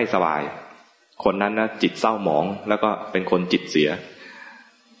นั้นไม่สบายคนนั้นนะจิตเศร้าหมองแล้วก็เป็นคนจิตเสีย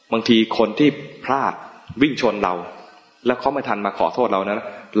บางทีคนที่พลาดวิ่งชนเราแล้วเขาไม่ทันมาขอโทษเรานะ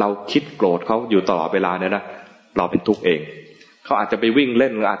เราคิดโกรธเขาอยู่ตลอดเวลาเนี่ยนะเราเป็นทุกข์เองเขาอาจจะไปวิ่งเล่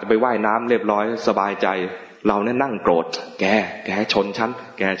นอาจจะไปว่ายน้ำเรียบร้อยสบายใจเราเนี่ยนั่งโกรธแกชน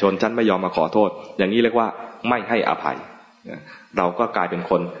ฉันไม่ยอมมาขอโทษอย่างนี้เรียกว่าไม่ให้อภัยเราก็กลายเป็น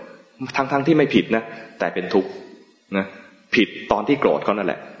คนทั้งที่ไม่ผิดนะแต่เป็นทุกข์นะผิดตอนที่โกรธเขานั่น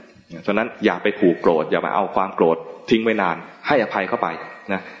แหละฉะนั้นอย่าไปผูกโกรธอย่ามาเอาความโกรธทิ้งไว้นานให้อภัยเข้าไป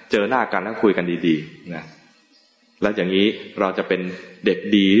นะเจอหน้ากันแล้วคุยกันดีๆนะแล้วอย่างนี้เราจะเป็นเด็ก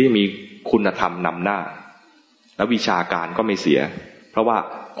ดีที่มีคุณธรรมนำหน้าแล้ววิชาการก็ไม่เสียเพราะว่า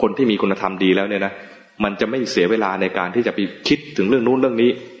คนที่มีคุณธรรมดีแล้วเนี่ยนะมันจะไม่เสียเวลาในการที่จะไปคิดถึงเรื่องนู้นเรื่อง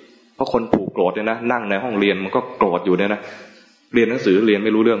นี้เพราะคนผูกโกรธเนี่ยนะนั่งในห้องเรียนมันก็โกรธอยู่เนี่ยนะเรียนหนังสือเรียนไ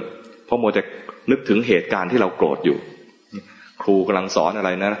ม่รู้เรื่องเพราะมัวจะนึกถึงเหตุการณ์ที่เราโกรธอยู่ครูกำลังสอนอะไร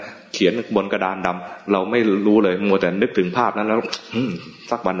นะเขียนบนกระดานดำเราไม่รู้เลยมัวแต่นึกถึงภาพนั้นแล้ว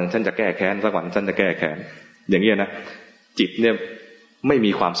สักวันหนึ่งฉันจะแก้แค้นสักวันฉันจะแก้แค้นอย่างนี้นะจิตเนี่ยไม่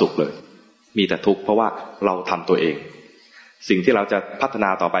มีความสุขเลยมีแต่ทุกข์เพราะว่าเราทำตัวเองสิ่งที่เราจะพัฒนา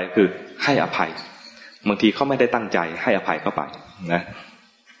ต่อไปคือให้อภัยบางทีเขาไม่ได้ตั้งใจให้อภัยเข้าไปนะ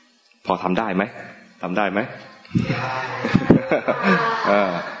พอทำได้ไหมเ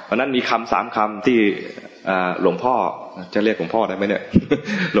พราะนั้นมีคำ3 คำที่หลวงพ่อจะเรียกหลวงพ่อได้ไหมเนี่ย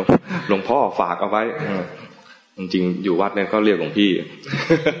หลวงพ่อฝากเอาไว้จริงๆอยู่วัดเนี่ยก็เรียกหลวงพี่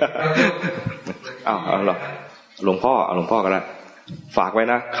เอาหรอหลวงพ่อก็ได้ฝากไว้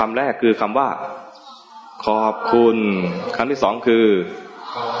นะคำแรกคือคำว่าขอบคุณคำที่2คือ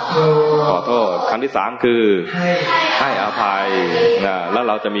ขอโทษคำที่3คือให้อภัยนะแล้วเ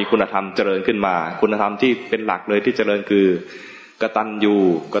ราจะมีคุณธรรมเจริญขึ้นมาคุณธรรมที่เป็นหลักเลยที่เจริญคือกตัญญู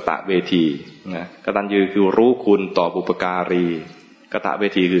กตเวทีนะกตัญญูคือรู้คุณต่อบุพการีกตเว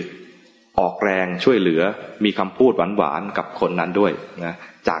ทีคือออกแรงช่วยเหลือมีคำพูดหวานๆกับคนนั้นด้วยนะ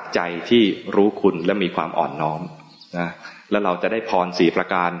จากใจที่รู้คุณและมีความอ่อนน้อมนะแล้วเราจะได้พร4 ประ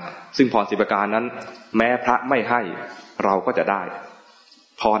การซึ่งพร4 ประการนั้นแม้พระไม่ให้เราก็จะได้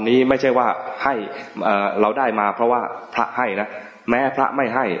พรนี้ไม่ใช่ว่าให้เราได้มาเพราะว่าพระให้นะแม้พระไม่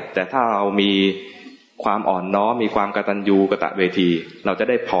ให้แต่ถ้าเรามีความอ่อนน้อมมีความกตัญญูกตเวทีเราจะ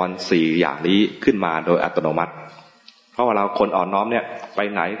ได้พร4 อย่างนี้ขึ้นมาโดยอัตโนมัติเพราะว่าเราคนอ่อนน้อมเนี่ยไป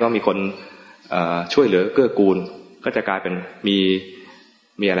ไหนก็มีคนช่วยเหลือเกื้อกูลก็จะกลายเป็น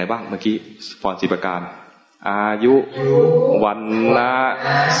มีอะไรบ้างเมื่อกี้พร4 ประการอายุวันนะ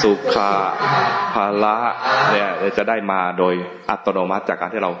สุขะภละเนี่ยจะได้มาโดยอัตโนมัติจากการ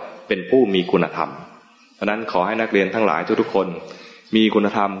ที่เราเป็นผู้มีคุณธรรมเพราะนั้นขอให้นักเรียนทั้งหลายทุกๆคนมีคุณ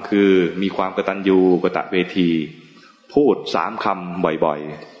ธรรมคือมีความกตัญญูกตเวทีพูด3 คำบ่อย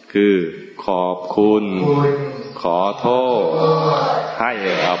ๆคือขอบคุณขอโทษให้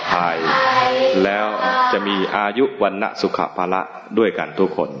อภัยแล้วจะมีอายุวันนะสุขะภละด้วยกันทุก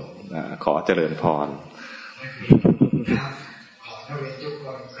คนขอเจริญพรขอนักเรียนทุกค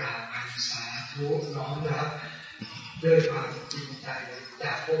นกราบสาธุน้อมรับด้วยความจริงใจจ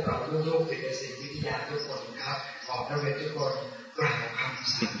ากพวกเราลูกๆศิษย์วิทยาทุกคนครับขอนักเรียนทุกคนกราบค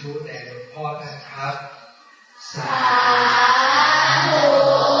ำสาธุแด่หลวงพ่อนะครับสาธุ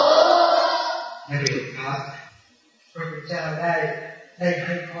นักเรียนครับพระพุทธเจ้าได้ใ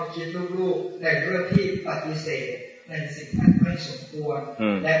ห้ข้อคิดลูกๆในเรื่องที่ปฏิเสธในสิ่งที่ไม่สมควร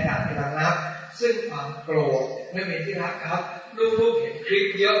และการระงับซึ่งความโกรธนักเรียนที่รักครับลูกๆเห็นคลิป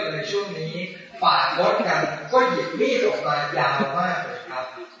เยอะเลยช่วงนี้ปาดรถกันก็หยิบมีดออกมายาวมากเลยครับ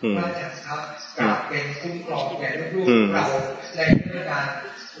พระอาจารย์ครับการเป็นคุ้มครองแก่ลูกๆเราในเรื่องการ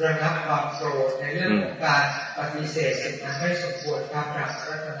ระงับความโกรธในเรื่องของการปฏิเสธสิ่งนั้นไม่สมควรครับพระ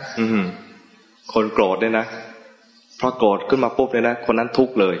รัตนาคนโกรธเนี่ยนะพอโกรธขึ้นมาปุ๊บเนี่ยนะคนนั้นทุก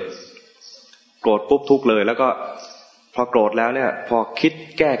ข์เลยโกรธปุ๊บทุกข์เลยแล้วก็พอโกรธแล้วเนี่ยพอคิด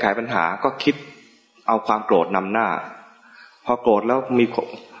แก้ไขปัญหาก็คิดเอาความโกรธนำหน้าพอโกรธแล้วมี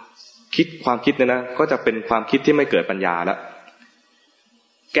คิดความคิดเนี่ยนะก็จะเป็นความคิดที่ไม่เกิดปัญญาแล้ว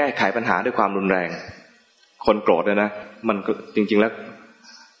แก้ไขปัญหาด้วยความรุนแรงคนโกรธเนี่ยนะมันก็จริงๆแล้ว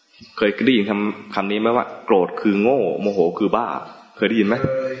เคยได้ยินคำนี้ไหมว่าโกรธคือโง่โมโหคือบ้าเคยได้ยินไหม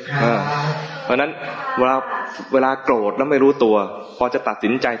เพราะนั้นเวลาโกรธแล้วไม่รู้ตัวพอจะตัดสิ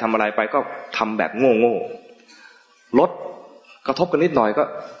นใจทำอะไรไปก็ทำแบบโง่ลดกระทบกันนิดหน่อยก็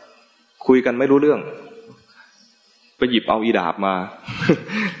คุยกันไม่รู้เรื่องไปหยิบเอาอีดาบมา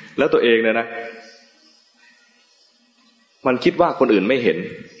แล้วตัวเองเนี่ยนะมันคิดว่าคนอื่นไม่เห็น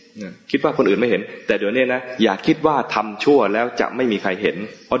คิดว่าคนอื่นไม่เห็นแต่เดี๋ยวนี้นะอย่าคิดว่าทำชั่วแล้วจะไม่มีใครเห็น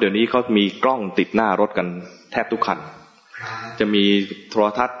เพราะเดี๋ยวนี้เขามีกล้องติดหน้ารถกันแทบทุกคันจะมีโทร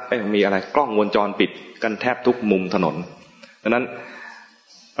ทัศน์มีอะไรกล้องวงจรปิดกันแทบทุกมุมถนนดังนั้น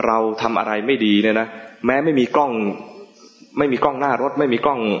เราทำอะไรไม่ดีเนี่ยนะแม้ไม่มีกล้องหน้ารถไม่มีก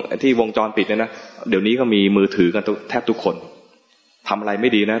ล้องที่วงจรปิดเนี่ยนะเดี๋ยวนี้ก็มีมือถือกันแทบทุกคนทำอะไรไม่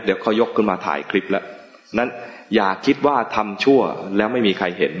ดีนะเดี๋ยวเขายกขึ้นมาถ่ายคลิปแล้วนั้นอย่าคิดว่าทำชั่วแล้วไม่มีใคร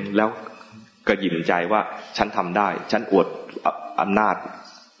เห็นแล้วกระหยิ่มใจว่าฉันทำได้ฉันอวดอำนาจ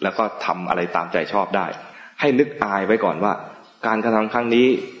แล้วก็ทำอะไรตามใจชอบได้ให้นึกอายไว้ก่อนว่าการกระทำครั้งนี้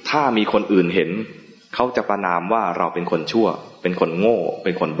ถ้ามีคนอื่นเห็นเขาจะประณามว่าเราเป็นคนชั่วเป็นคนโง่เ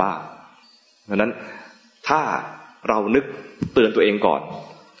ป็นคนบ้าเพราะนั้นถ้าเรานึกเตือนตัวเอง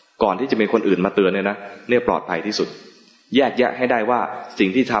ก่อนที่จะมีคนอื่นมาเตือนเนี่ยปลอดภัยที่สุดแยกแยะให้ได้ว่าสิ่ง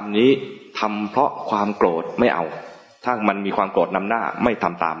ที่ทำนี้ทำเพราะความโกรธไม่เอาถ้ามันมีความโกรธนำหน้าไม่ท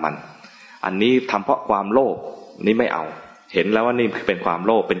ำตามมันอันนี้ทำเพราะความโลภนี่ไม่เอาเห็นแล้วว่านี่เป็นความโ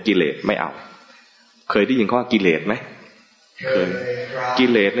ลภเป็นกิเลสไม่เอาเคยได้ยินข้อกิเลสไหมเคยกิ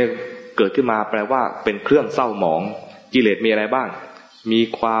เลสเนี่ยเกิดขึ้นมาแปลว่าเป็นเครื่องเศร้าหมองกิเลสมีอะไรบ้างมี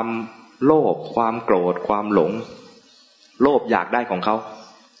ความโลภความโกรธความหลงโลภอยากได้ของเข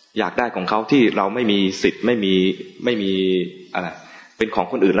าที่เราไม่มีสิทธิ์ไม่มีอะไรเป็นของ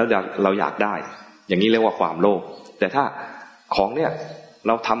คนอื่นแล้วเราอยากได้อย่างนี้เรียกว่าความโลภแต่ถ้าของเนี่ยเ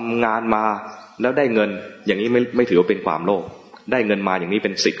ราทำงานมาแล้วได้เงินอย่างนี้ไม่ถือว่าเป็นความโลภได้เงินมาอย่างนี้เ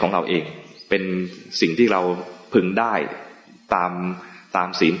ป็นสิทธิ์ของเราเองเป็นสิ่งที่เราพึงได้ตาม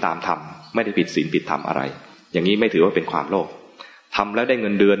ศีลตามธรรมไม่ได้ผิดศีลผิดธรรมอะไรอย่างนี้ไม่ถือว่าเป็นความโลภทำแล้วได้เงิ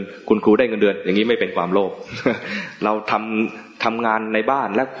นเดือนคุณครูได้เงินเดือนอย่างนี้ไม่เป็นความโลภ เราทำงานในบ้าน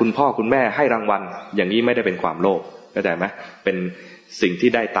และคุณพ่อคุณแม่ให้รางวัลอย่างนี้ไม่ได้เป็นความโลภเข้าใจไหมเป็นสิ่งที่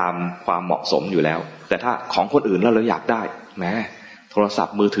ได้ตามความเหมาะสมอยู่แล้วแต่ถ้าของคนอื่นแล้วเราอยากได้แหมโทรศัพ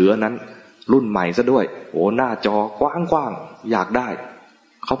ท์มือถือนั้นรุ่นใหม่ซะด้วยโอ้หน้าจอกว้างๆอยากได้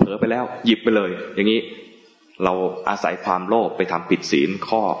เขาเผลอไปแล้วหยิบไปเลยอย่างนี้เราอาศัยความโลภไปทำผิดศีล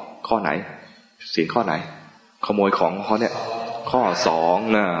ข้อไหนศีลข้อไหนขโมยของเขาเนี่ยข้อ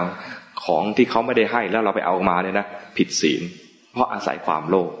2นะของที่เขาไม่ได้ให้แล้วเราไปเอามาเนี่ยนะผิดศีลเพราะอาศัยความ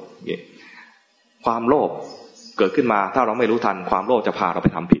โลภความโลภเกิดขึ้นมาถ้าเราไม่รู้ทันความโลภจะพาเราไป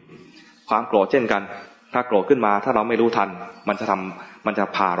ทำผิดความโกรธเช่นกันถ้าโกรธขึ้นมาถ้าเราไม่รู้ทันมันจะ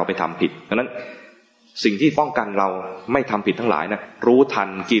พาเราไปทำผิดดังนั้นสิ่งที่ป้องกันเราไม่ทำผิดทั้งหลายนะรู้ทัน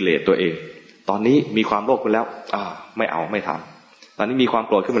กิเลสตัวเองตอนนี้มีความโลภขึ้นแล้วไม่เอาไม่ทำตอนนี้มีความโ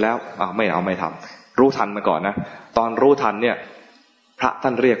กรธขึ้นมาแล้วไม่เอาไม่ทำรู้ทันมาก่อนนะตอนรู้ทันเนี่ยพระท่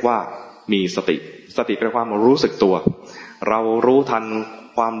านเรียกว่ามีสติแปลความรู้สึกตัวเรารู้ทัน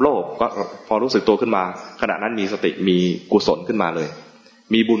ความโลภก็พอรู้สึกตัวขึ้นมาขณะนั้นมีสติมีกุศลขึ้นมาเลย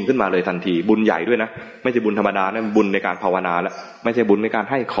มีบุญขึ้นมาเลยทันทีบุญใหญ่ด้วยนะไม่ใช่บุญธรรมดานะบุญในการภาวนาแล้วไม่ใช่บุญในการ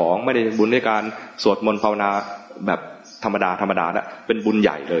ให้ของไม่ได้บุญในการสวดมนต์ภาวนาแบบธรรมดาแล้วเป็นบุญให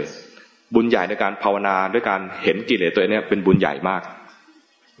ญ่เลยบุญใหญ่ในการภาวนาด้วยการเห็นกิเลสตัวนี้เป็นบุญใหญ่มาก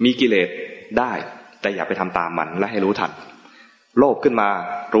มีกิเลสได้แต่อย่าไปทำตามมันและให้รู้ทันโลภขึ้นมา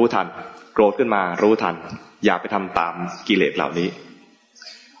รู้ทันโกรธขึ้นมารู้ทันอย่าไปทำตามกิเลสเหล่านี้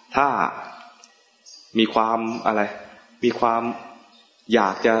ถ้ามีความอยา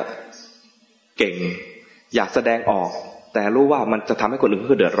กจะเก่งอยากแสดงออกแต่รู้ว่ามันจะทำให้คนอื่น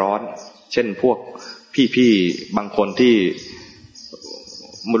เขาเดือดร้อนเช่นพวกพี่บางคนที่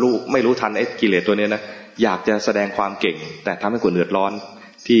ไม่รู้ทันไอ้กิเลสตัวนี้นะอยากจะแสดงความเก่งแต่ทำให้คนเดือดร้อน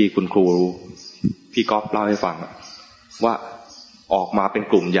ที่คุณครูพี่ก๊อฟเล่าให้ฟังว่าออกมาเป็น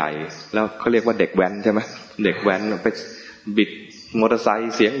กลุ่มใหญ่แล้วเขาเรียกว่าเด็กแว้นใช่ไหมเด็กแว้นไปบิดมอเตอร์ไซ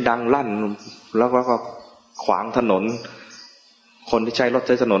ค์เสียงดังลั่นแล้วก็ขวางถนนคนที่ใช้รถใ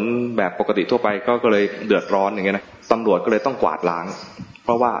ช้ถนนแบบปกติทั่วไปก็เลยเดือดร้อนอย่างเงี้ยนะ ตำรวจก็เลยต้องกวาดล้างเพ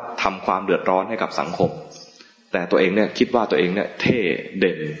ราะว่าทำความเดือดร้อนให้กับสังคมแต่ตัวเองเนี่ยคิดว่าตัวเองเนี่ยเท่เ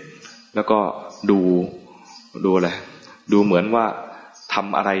ด่นแล้วก็ดูอะไรดูเหมือนว่าท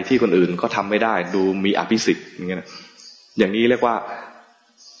ำอะไรที่คนอื่นก็ทำไม่ได้ดูมีอภิสิทธิ์อย่างเงี้ยอย่างนี้เรียกว่า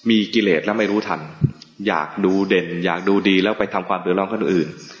มีกิเลสแล้วไม่รู้ทันอยากดูเด่นอยากดูดีแล้วไปทำความเดือดร้อนคนอื่น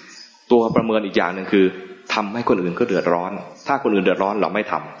ตัวประเมินอีกอย่างหนึ่งคือทำให้คนอื่นก็เดือดร้อนถ้าคนอื่นเดือดร้อนเราไม่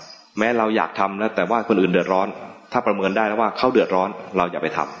ทำแม้เราอยากทำแล้วแต่ว่าคนอื่นเดือดร้อนถ้าประเมินได้แล้วว่าเขาเดือดร้อนเราอย่าไป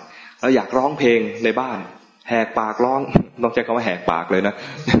ทำเราอยากร้องเพลงในบ้านแหกปากร้องต้องใช้คำว่าแหกปากเลยนะ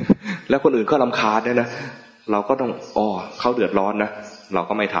แล้วคนอื่นก็รำคาญด้วยนะเราก็ต้องเขาเดือดร้อนนะเรา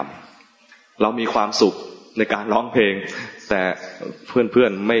ก็ไม่ทำเรามีความสุขในการร้องเพลงแต่เพื่อ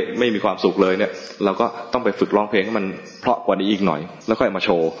นไม่มีความสุขเลยเนี่ยเราก็ต้องไปฝึกร้องเพลงให้มันเพราะกว่านี้อีกหน่อยแล้วค่อยมาโช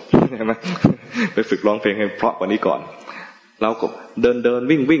ว์ใช่ไหมไปฝึกร้องเพลงให้เพราะกว่านี้ก่อนเราก็เดิน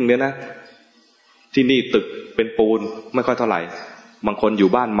วิ่งเนี่ยนะที่นี่ตึกเป็นปูนไม่ค่อยเท่าไหร่บางคนอยู่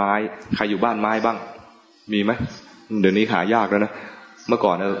บ้านไม้ใครอยู่บ้านไม้บ้างมีไหมเดี๋ยวนี้หายากแล้วนะเมื่อก่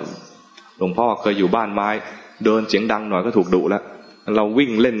อนนะหลวงพ่อเคยอยู่บ้านไม้เดินเสียงดังหน่อยก็ถูกดุแล้วเราวิ่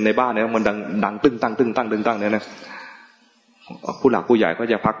งเล่นในบ้านเนี่ยมันดังตึ้งตั้งเนี่ยนะผู้หลักผู้ใหญ่ก็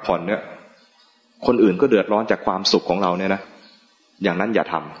จะพักผ่อนเนี่ยคนอื่นก็เดือดร้อนจากความสุขของเราเนี่ยนะอย่างนั้นอย่า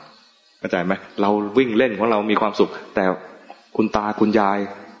ทำเข้าใจไหมเราวิ่งเล่นของเรามีความสุขแต่คุณตาคุณยาย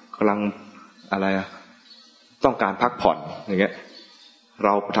กำลังอะไรต้องการพักผ่อนอย่างเงี้ยเร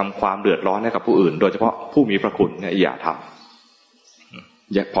าทำความเดือดร้อนให้กับผู้อื่นโดยเฉพาะผู้มีพระคุณเนี่ยอย่าท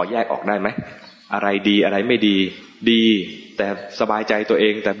ำพอแยกออกได้ไหมอะไรดีอะไรไม่ดีดีแต่สบายใจตัวเอ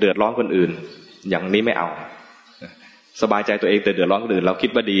งแต่เดือดร้อนคนอื่นอย่างนี้ไม่เอาสบายใจตัวเองแต่เดือดร้อนคนอื่นเราคิด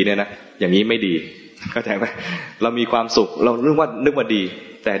ว่าดีเนี่ยนะอย่างนี้ไม่ดีเข้าใจไหมเรามีความสุขเรานึกว่าดี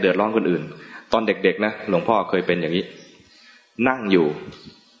แต่เดือดร้อนคนอื่นตอนเด็กๆนะหลวงพ่อเคยเป็นอย่างนี้นั่งอยู่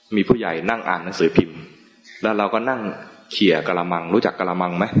มีผู้ใหญ่นั่งอ่านหนังสือพิมพ์แล้วเราก็นั่งเขี่ยกะละมังรู้จักกะละมั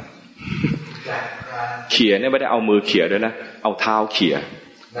งไหมเขี่ยเนี่ยไม่ได้เอามือเขี่ยด้วยนะเอาเท้าเขี่ย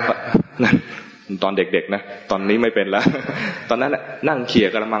นั่นตอนเด็กๆนะตอนนี้ไม่เป็นแล้วตอนนั้นนั่งเขี่ย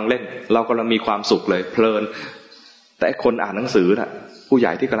กระมังเล่นเรากำลังมีความสุขเลยเพลินแต่คนอ่านหนังสือน่ะผู้ให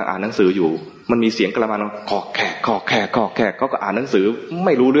ญ่ที่กำลังอ่านหนังสืออยู่มันมีเสียงกระมังคอกแขกเขาก็อ่านหนังสือไ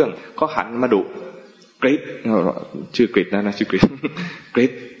ม่รู้เรื่องก็หันมาดุกริ๊ดชื่อกริ๊ดนะชื่อกริ๊ดกริ๊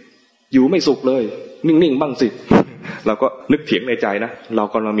ดอยู่ไม่สุขเลยนิ่งๆบ้างสิเราก็นึกเถียงในใจนะเรา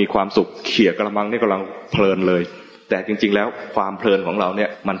กำลังมีความสุขเขี่ยกระมังนี่กำลังเพลินเลยแต่จริงๆแล้วความเพลินของเราเนี่ย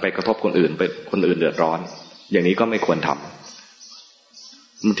มันไปกระทบคนอื่นไปคนอื่นเดือดร้อนอย่างนี้ก็ไม่ควรท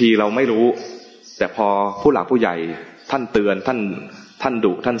ำบางทีเราไม่รู้แต่พอผู้หลักผู้ใหญ่ท่านเตือนท่าน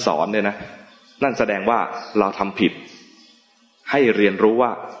ดุท่านสอนเนี่ยนะนั่นแสดงว่าเราทำผิดให้เรียนรู้ว่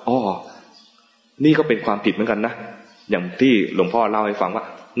านี่ก็เป็นความผิดเหมือนกันนะอย่างที่หลวงพ่อเล่าให้ฟังว่า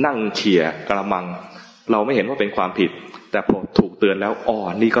นั่งเขี่ยกระมังเราไม่เห็นว่าเป็นความผิดแต่พอถูกเตือนแล้ว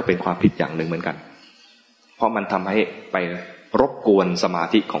นี่ก็เป็นความผิดอย่างหนึ่งเหมือนกันเพราะมันทำให้ไปรบกวนสมา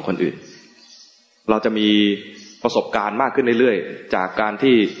ธิของคนอื่นเราจะมีประสบการณ์มากขึ้นเรื่อยๆจากการ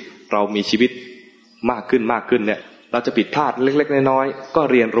ที่เรามีชีวิตมากขึ้นเนี่ยเราจะผิดพลาดเล็กๆน้อยๆก็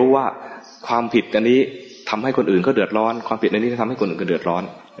เรียนรู้ว่าความผิดอันนี้ทำให้คนอื่นก็เดือดร้อนความผิดอันนี้ทำให้คนอื่นก็เดือดร้อน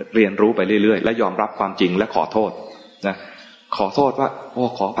เรียนรู้ไปเรื่อยๆและยอมรับความจริงและขอโทษนะขอโทษว่า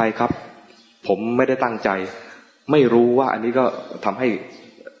ขออภัยครับผมไม่ได้ตั้งใจไม่รู้ว่าอันนี้ก็ทำให้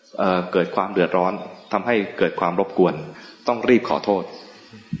เกิดความเดือดร้อนทำให้เกิดความรบกวนต้องรีบขอโทษ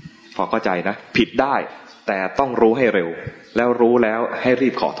พอเข้าใจนะผิดได้แต่ต้องรู้ให้เร็วแล้วรู้แล้วให้รี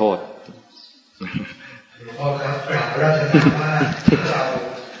บขอโทษหลวงพ่อครับกราบราชนาว่าเรา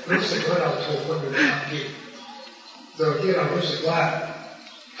รู้สึกว่าเราถูกคนอื่นทำผิดโดยที่เรารู้สึกว่า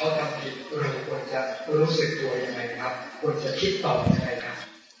เขาทำผิดเราควรจะรู้สึกตัวยังไงครับควรจะคิดต่อยังไงครับ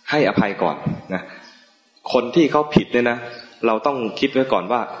ให้อภัยก่อนนะคนที่เขาผิดเนี่ยนะเราต้องคิดไว้ก่อน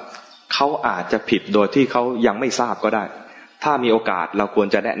ว่าเขาอาจจะผิดโดยที่เขายังไม่ทราบก็ได้ถ้ามีโอกาสเราควร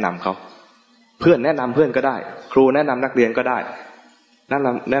จะแนะนำเขาเพื่อนแนะนำเพื่อนก็ได้ครูแนะนำนักเรียนก็ได้แน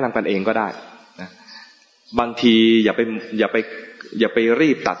ะนำกันเองก็ได้นะบางทีอย่าไปรี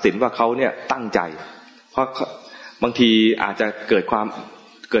บตัดสินว่าเขาเนี่ยตั้งใจเพราะบางทีอาจจะเกิด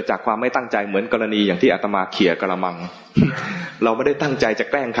จากความไม่ตั้งใจเหมือนกรณีอย่างที่อาตมาเขี่ยกระมัง เราไม่ได้ตั้งใจจะ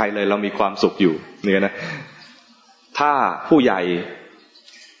แกล้งใครเลยเรามีความสุขอยู่เนี่ยนะถ้าผู้ใหญ่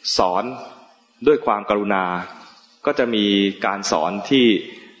สอนด้วยความกรุณาก็จะมีการสอนที่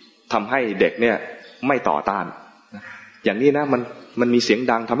ทำให้เด็กเนี่ยไม่ต่อต้านอย่างนี้นะมันมีเสียง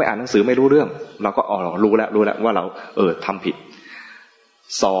ดังทำให้อ่านหนังสือไม่รู้เรื่องเราก็รู้แล้วว่าเราทำผิด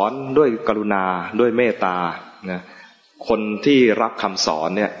สอนด้วยกรุณาด้วยเมตตานะคนที่รับคำสอน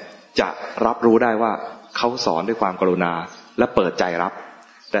เนี่ยจะรับรู้ได้ว่าเขาสอนด้วยความกรุณาและเปิดใจรับ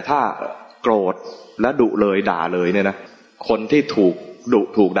แต่ถ้า โกรธและดุเลยด่าเลยเนี่ยนะคนที่ถูกดุ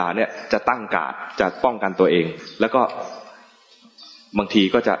ถูกด่าเนี่ยจะตั้งการ์ดจะป้องกันตัวเองแล้วก็บางที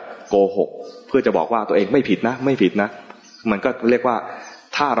ก็จะโกหกเพื่อจะบอกว่าตัวเองไม่ผิดนะไม่ผิดนะมันก็เรียกว่า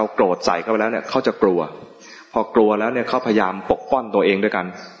ถ้าเราโกรธใส่เข้าไปแล้วเนี่ยเขาจะกลัวพอกลัวแล้วเนี่ยเขาพยายามปกป้องตัวเองด้วยกัน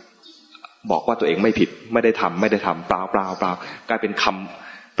บอกว่าตัวเองไม่ผิดไม่ได้ทำเปล่ากลายเป็น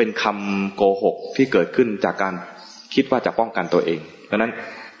คำโกหกที่เกิดขึ้นจากการคิดว่าจะป้องกันตัวเองเพราะนั้น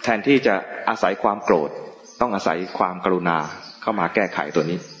แทนที่จะอาศัยความโกรธต้องอาศัยความกรุณาเข้ามาแก้ไขตัว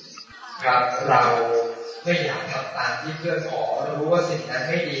นี้ครับเราไม่อยากทำตามที่เพื่อนขอรู้ว่าสิ่งนั้น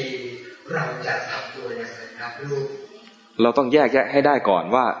ไม่ดีเราจะทำตัวอย่างไรครับลูกเราต้องแยกแยะให้ได้ก่อน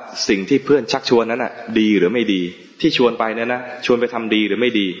ว่าสิ่งที่เพื่อนชักชวนนั้นน่ะดีหรือไม่ดีที่ชวนไปเนี่ยนะชวนไปทำดีหรือไ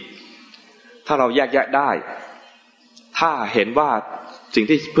ม่ดีถ้าเราแยกแยะได้ถ้าเห็นว่าสิ่ง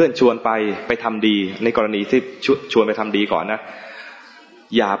ที่เพื่อนชวนไปทำดีในกรณีที่ชวนไปทำดีก่อนนะ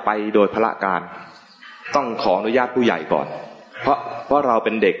อย่าไปโดยพละการต้องขออนุญาตผู้ใหญ่ก่อนเพราะเราเ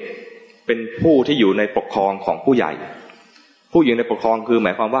ป็นเด็กเป็นผู้ที่อยู่ในปกครองของผู้ใหญ่ผู้อยู่ในปกครองคือหม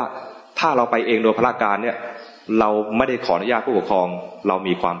ายความว่าถ้าเราไปเองโดยพละการเนี่ยเราไม่ได้ขออนุญาตผู้ปกครองเรา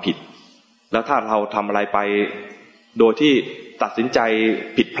มีความผิดแล้วถ้าเราทำอะไรไปโดยที่ตัดสินใจ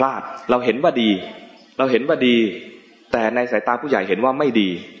ผิดพลาดเราเห็นว่าดีแต่ในสายตาผู้ใหญ่เห็นว่าไม่ดี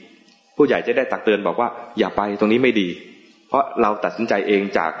ผู้ใหญ่จะได้ตักเตือนบอกว่าอย่าไปตรงนี้ไม่ดีเพราะเราตัดสินใจเอง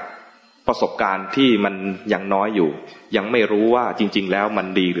จากประสบการณ์ที่มันยังน้อยอยู่ยังไม่รู้ว่าจริงๆแล้วมัน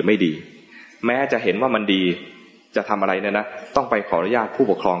ดีหรือไม่ดีแม้จะเห็นว่ามันดีจะทำอะไรเนี่ยนะต้องไปขออนุญาตผู้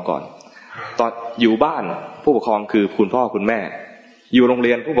ปกครองก่อนตอนอยู่บ้านผู้ปกครองคือคุณพ่อคุณแม่อยู่โรงเ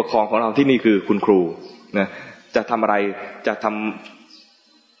รียนผู้ปกครองของเราที่นี่คือคุณครูนะจะทำอะไร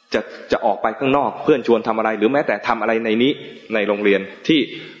จะออกไปข้างนอกเพื่อนชวนทำอะไรหรือแม้แต่ทำอะไรในโรงเรียนที่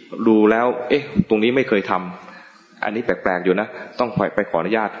ดูแล้วตรงนี้ไม่เคยทำอันนี้แปลกๆอยู่นะต้องไปขออ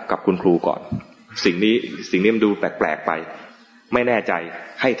นุญาตกับคุณครูก่อนสิ่งนี้มันดูแปลกๆไปไม่แน่ใจ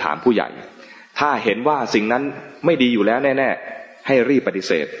ให้ถามผู้ใหญ่ถ้าเห็นว่าสิ่งนั้นไม่ดีอยู่แล้วแน่ๆให้รีบปฏิเ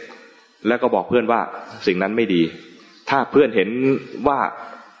สธแล้วก็บอกเพื่อนว่าสิ่งนั้นไม่ดีถ้าเพื่อนเห็นว่า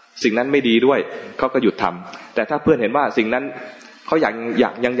สิ่งนั้นไม่ดีด้วยเขาก็หยุดทำแต่ถ้าเพื่อนเห็นว่าสิ่งนั้นเขายัง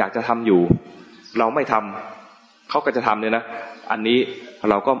อยากจะทำอยู่เราไม่ทำเขาก็จะทำเนี่ยนะอันนี้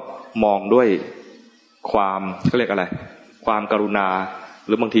เราก็มองด้วยความเขาเรียกอะไรความกรุณาห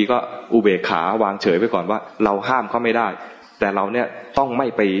รือบางทีก็อุเบกขาวางเฉยไว้ก่อนว่าเราห้ามเขาไม่ได้แต่เราเนี่ยต้องไม่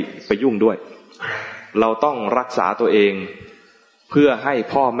ไปยุ่งด้วยเราต้องรักษาตัวเองเพื่อให้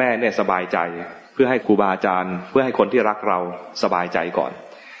พ่อแม่เนี่ยสบายใจเพื่อให้ครูบาอาจารย์เพื่อให้คนที่รักเราสบายใจก่อน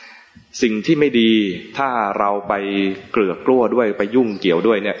สิ่งที่ไม่ดีถ้าเราไปเกลือกกลั้วด้วยไปยุ่งเกี่ยว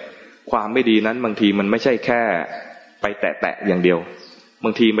ด้วยเนี่ยความไม่ดีนั้นบางทีมันไม่ใช่แค่ไปแตะอย่างเดียวบา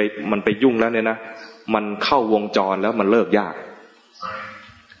งทีมันไปยุ่งแล้วเนี่ยนะมันเข้าวงจรแล้วมันเลิกยาก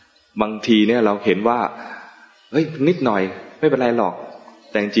บางทีเนี่ยเราเห็นว่านิดหน่อยไม่เป็นไรหรอก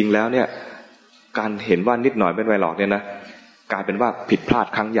แต่จริงๆแล้วเนี่ยการเห็นว่านิดหน่อยไม่เป็นไรหรอกเนี่ยนะกลายเป็นว่าผิดพลาด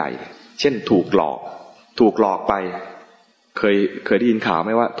ครั้งใหญ่เช่นถูกหลอกไปเคยได้ยินข่าวไห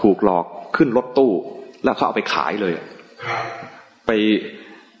มว่าถูกหลอกขึ้นรถตู้แล้วเขาเอาไปขายเลย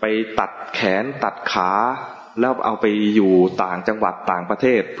ไปตัดแขนตัดขาแล้วเอาไปอยู่ต่างจังหวัดต่างประเท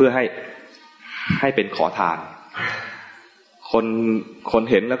ศเพื่อให้เป็นขอทานคน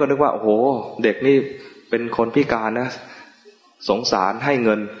เห็นแล้วก็นึกว่าโอ้โหเด็กนี่เป็นคนพิการนะสงสารให้เ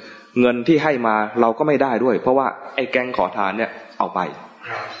งินที่ให้มาเราก็ไม่ได้ด้วยเพราะว่าไอ้แก๊งขอทานเนี่ยเอาไป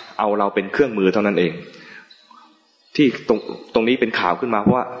เอาเราเป็นเครื่องมือเท่านั้นเองที่ตรงนี้เป็นข่าวขึ้นมาเพร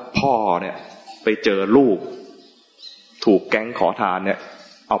าะว่าพ่อเนี่ยไปเจอลูกถูกแก๊งขอทานเนี่ย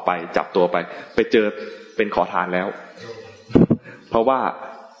เอาไปจับตัวไปเจอเป็นขอทานแล้วเพราะว่า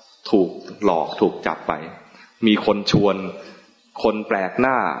ถูกหลอกถูกจับไปมีคนชวนคนแปลกห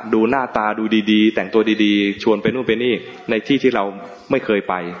น้าดูหน้าตาดูดีๆแต่งตัวดีๆชวนไปนู่นไปนี่ในที่ที่เราไม่เคย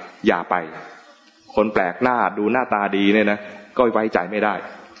ไปอย่าไปคนแปลกหน้าดูหน้าตาดีเนี่ยนะก็ไว้ใจไม่ได้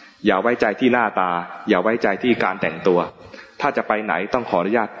อย่าไว้ใจที่หน้าตาอย่าไว้ใจที่การแต่งตัวถ้าจะไปไหนต้องขออ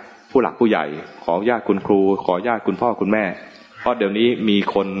นุญาตผู้หลักผู้ใหญ่ขออนุญาตคุณครูขออนุญาตคุณพ่อคุณแม่เพราะเดี๋ยวนี้มี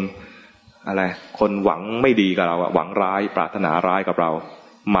คนหวังไม่ดีกับเราหวังร้ายปรารถนาร้ายกับเรา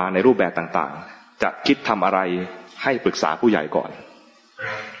มาในรูปแบบต่างๆจะคิดทำอะไรให้ปรึกษาผู้ใหญ่ก่อน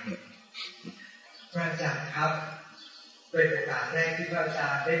พระอาจารย์ครับเป็นโอกาสแรกที่พระอาจา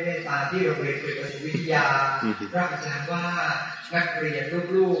รย์ได้เมตตาที่โรงเรียนกฤษวิทยาพระอาจารย์ว่านักเรียน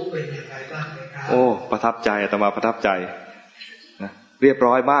ลูกๆเป็นอย่างไรบ้างไหมครับโอ้ประทับใจอาตมาประทับใจนะเรียบ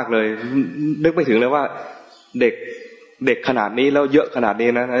ร้อยมากเลยนึกไม่ถึงเลยว่าเด็กขนาดนี้แล้วเยอะขนาดนี้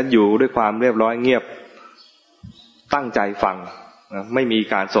นะอยู่ด้วยความเรียบร้อยเงียบตั้งใจฟังนะไม่มี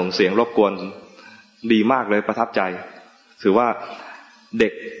การส่งเสียงรบกวนดีมากเลยประทับใจถือว่าเด็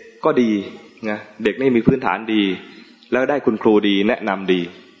ก ก็ดีนะเด็กนี่มีพื้นฐานดีแล้วได้คุณครูดีแนะนำดี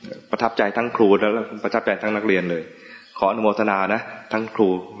ประทับใจทั้งครูแล้วประทับใจทั้งนักเรียนเลยขออนุโมทนานะทั้งครู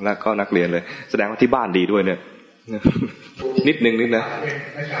และก็นักเรียนเลยแสดงว่าที่บ้านดีด้วยเนี่ยนิดนึงนะ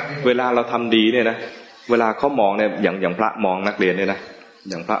เวลาเราทำดีเนี่ยนะเวลาเขามองเนี่ยอย่างพระมองนักเรียนเนี่ยนะ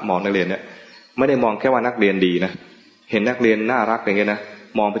อย่างพระมองนักเรียนเนี่ยไม่ได้มองแค่ว่านักเรียนดีนะเห็นนักเรียนน่ารักอย่างเงี้ยนะ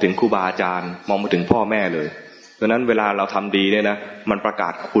มองไปถึงครูบาอาจารย์มองไปถึงพ่อแม่เลยดังนั้นเวลาเราทำดีเนี่ยนะมันประกา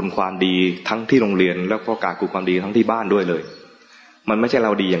ศคุณความดีทั้งที่โรงเรียนแล้วก็ประกาศคุณความดีทั้งที่บ้านด้วยเลยมันไม่ใช่เร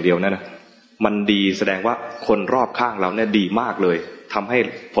าดีอย่างเดียวนะมันดีแสดงว่าคนรอบข้างเราเนี่ยดีมากเลยทำให้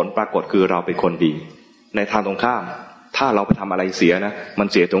ผลปรากฏคือเราเป็นคนดีในทางตรงข้ามถ้าเราไปทำอะไรเสียนะมัน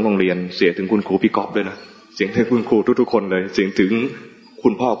เสียถึงโรงเรียนเสียถึงคุณครูพี่ก๊อฟด้วยนะเสียถึงคุณครูทุกๆคนเลยเสียถึงคุ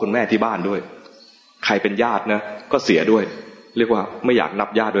ณพ่อคุณแม่ที่บ้านด้วยใครเป็นญาตินะก็เสียด้วยเรียกว่าไม่อยากนับ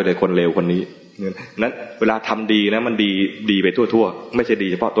ญาติด้วยเลยคนเลวคนนี้นั้นเวลาทำดีนะมันดีไปทั่วๆไม่ใช่ดี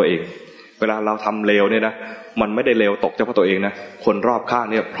เฉพาะตัวเองเวลาเราทำเลวเนี่ยนะมันไม่ได้เลวตกเฉพาะตัวเองนะคนรอบข้าง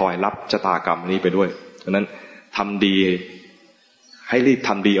เนี่ยพลอยรับชะตากรรมนี้ไปด้วยฉะนั้นทำดีให้รีบท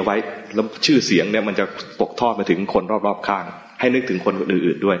ำดีเอาไว้แล้วชื่อเสียงเนี่ยมันจะตกทอดไปถึงคนรอบๆข้างให้นึกถึงคน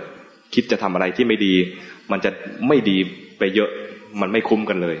อื่นๆด้วยคิดจะทำอะไรที่ไม่ดีมันจะไม่ดีไปเยอะมันไม่คุ้ม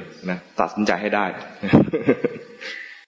กันเลยนะตัดสินใจให้ได้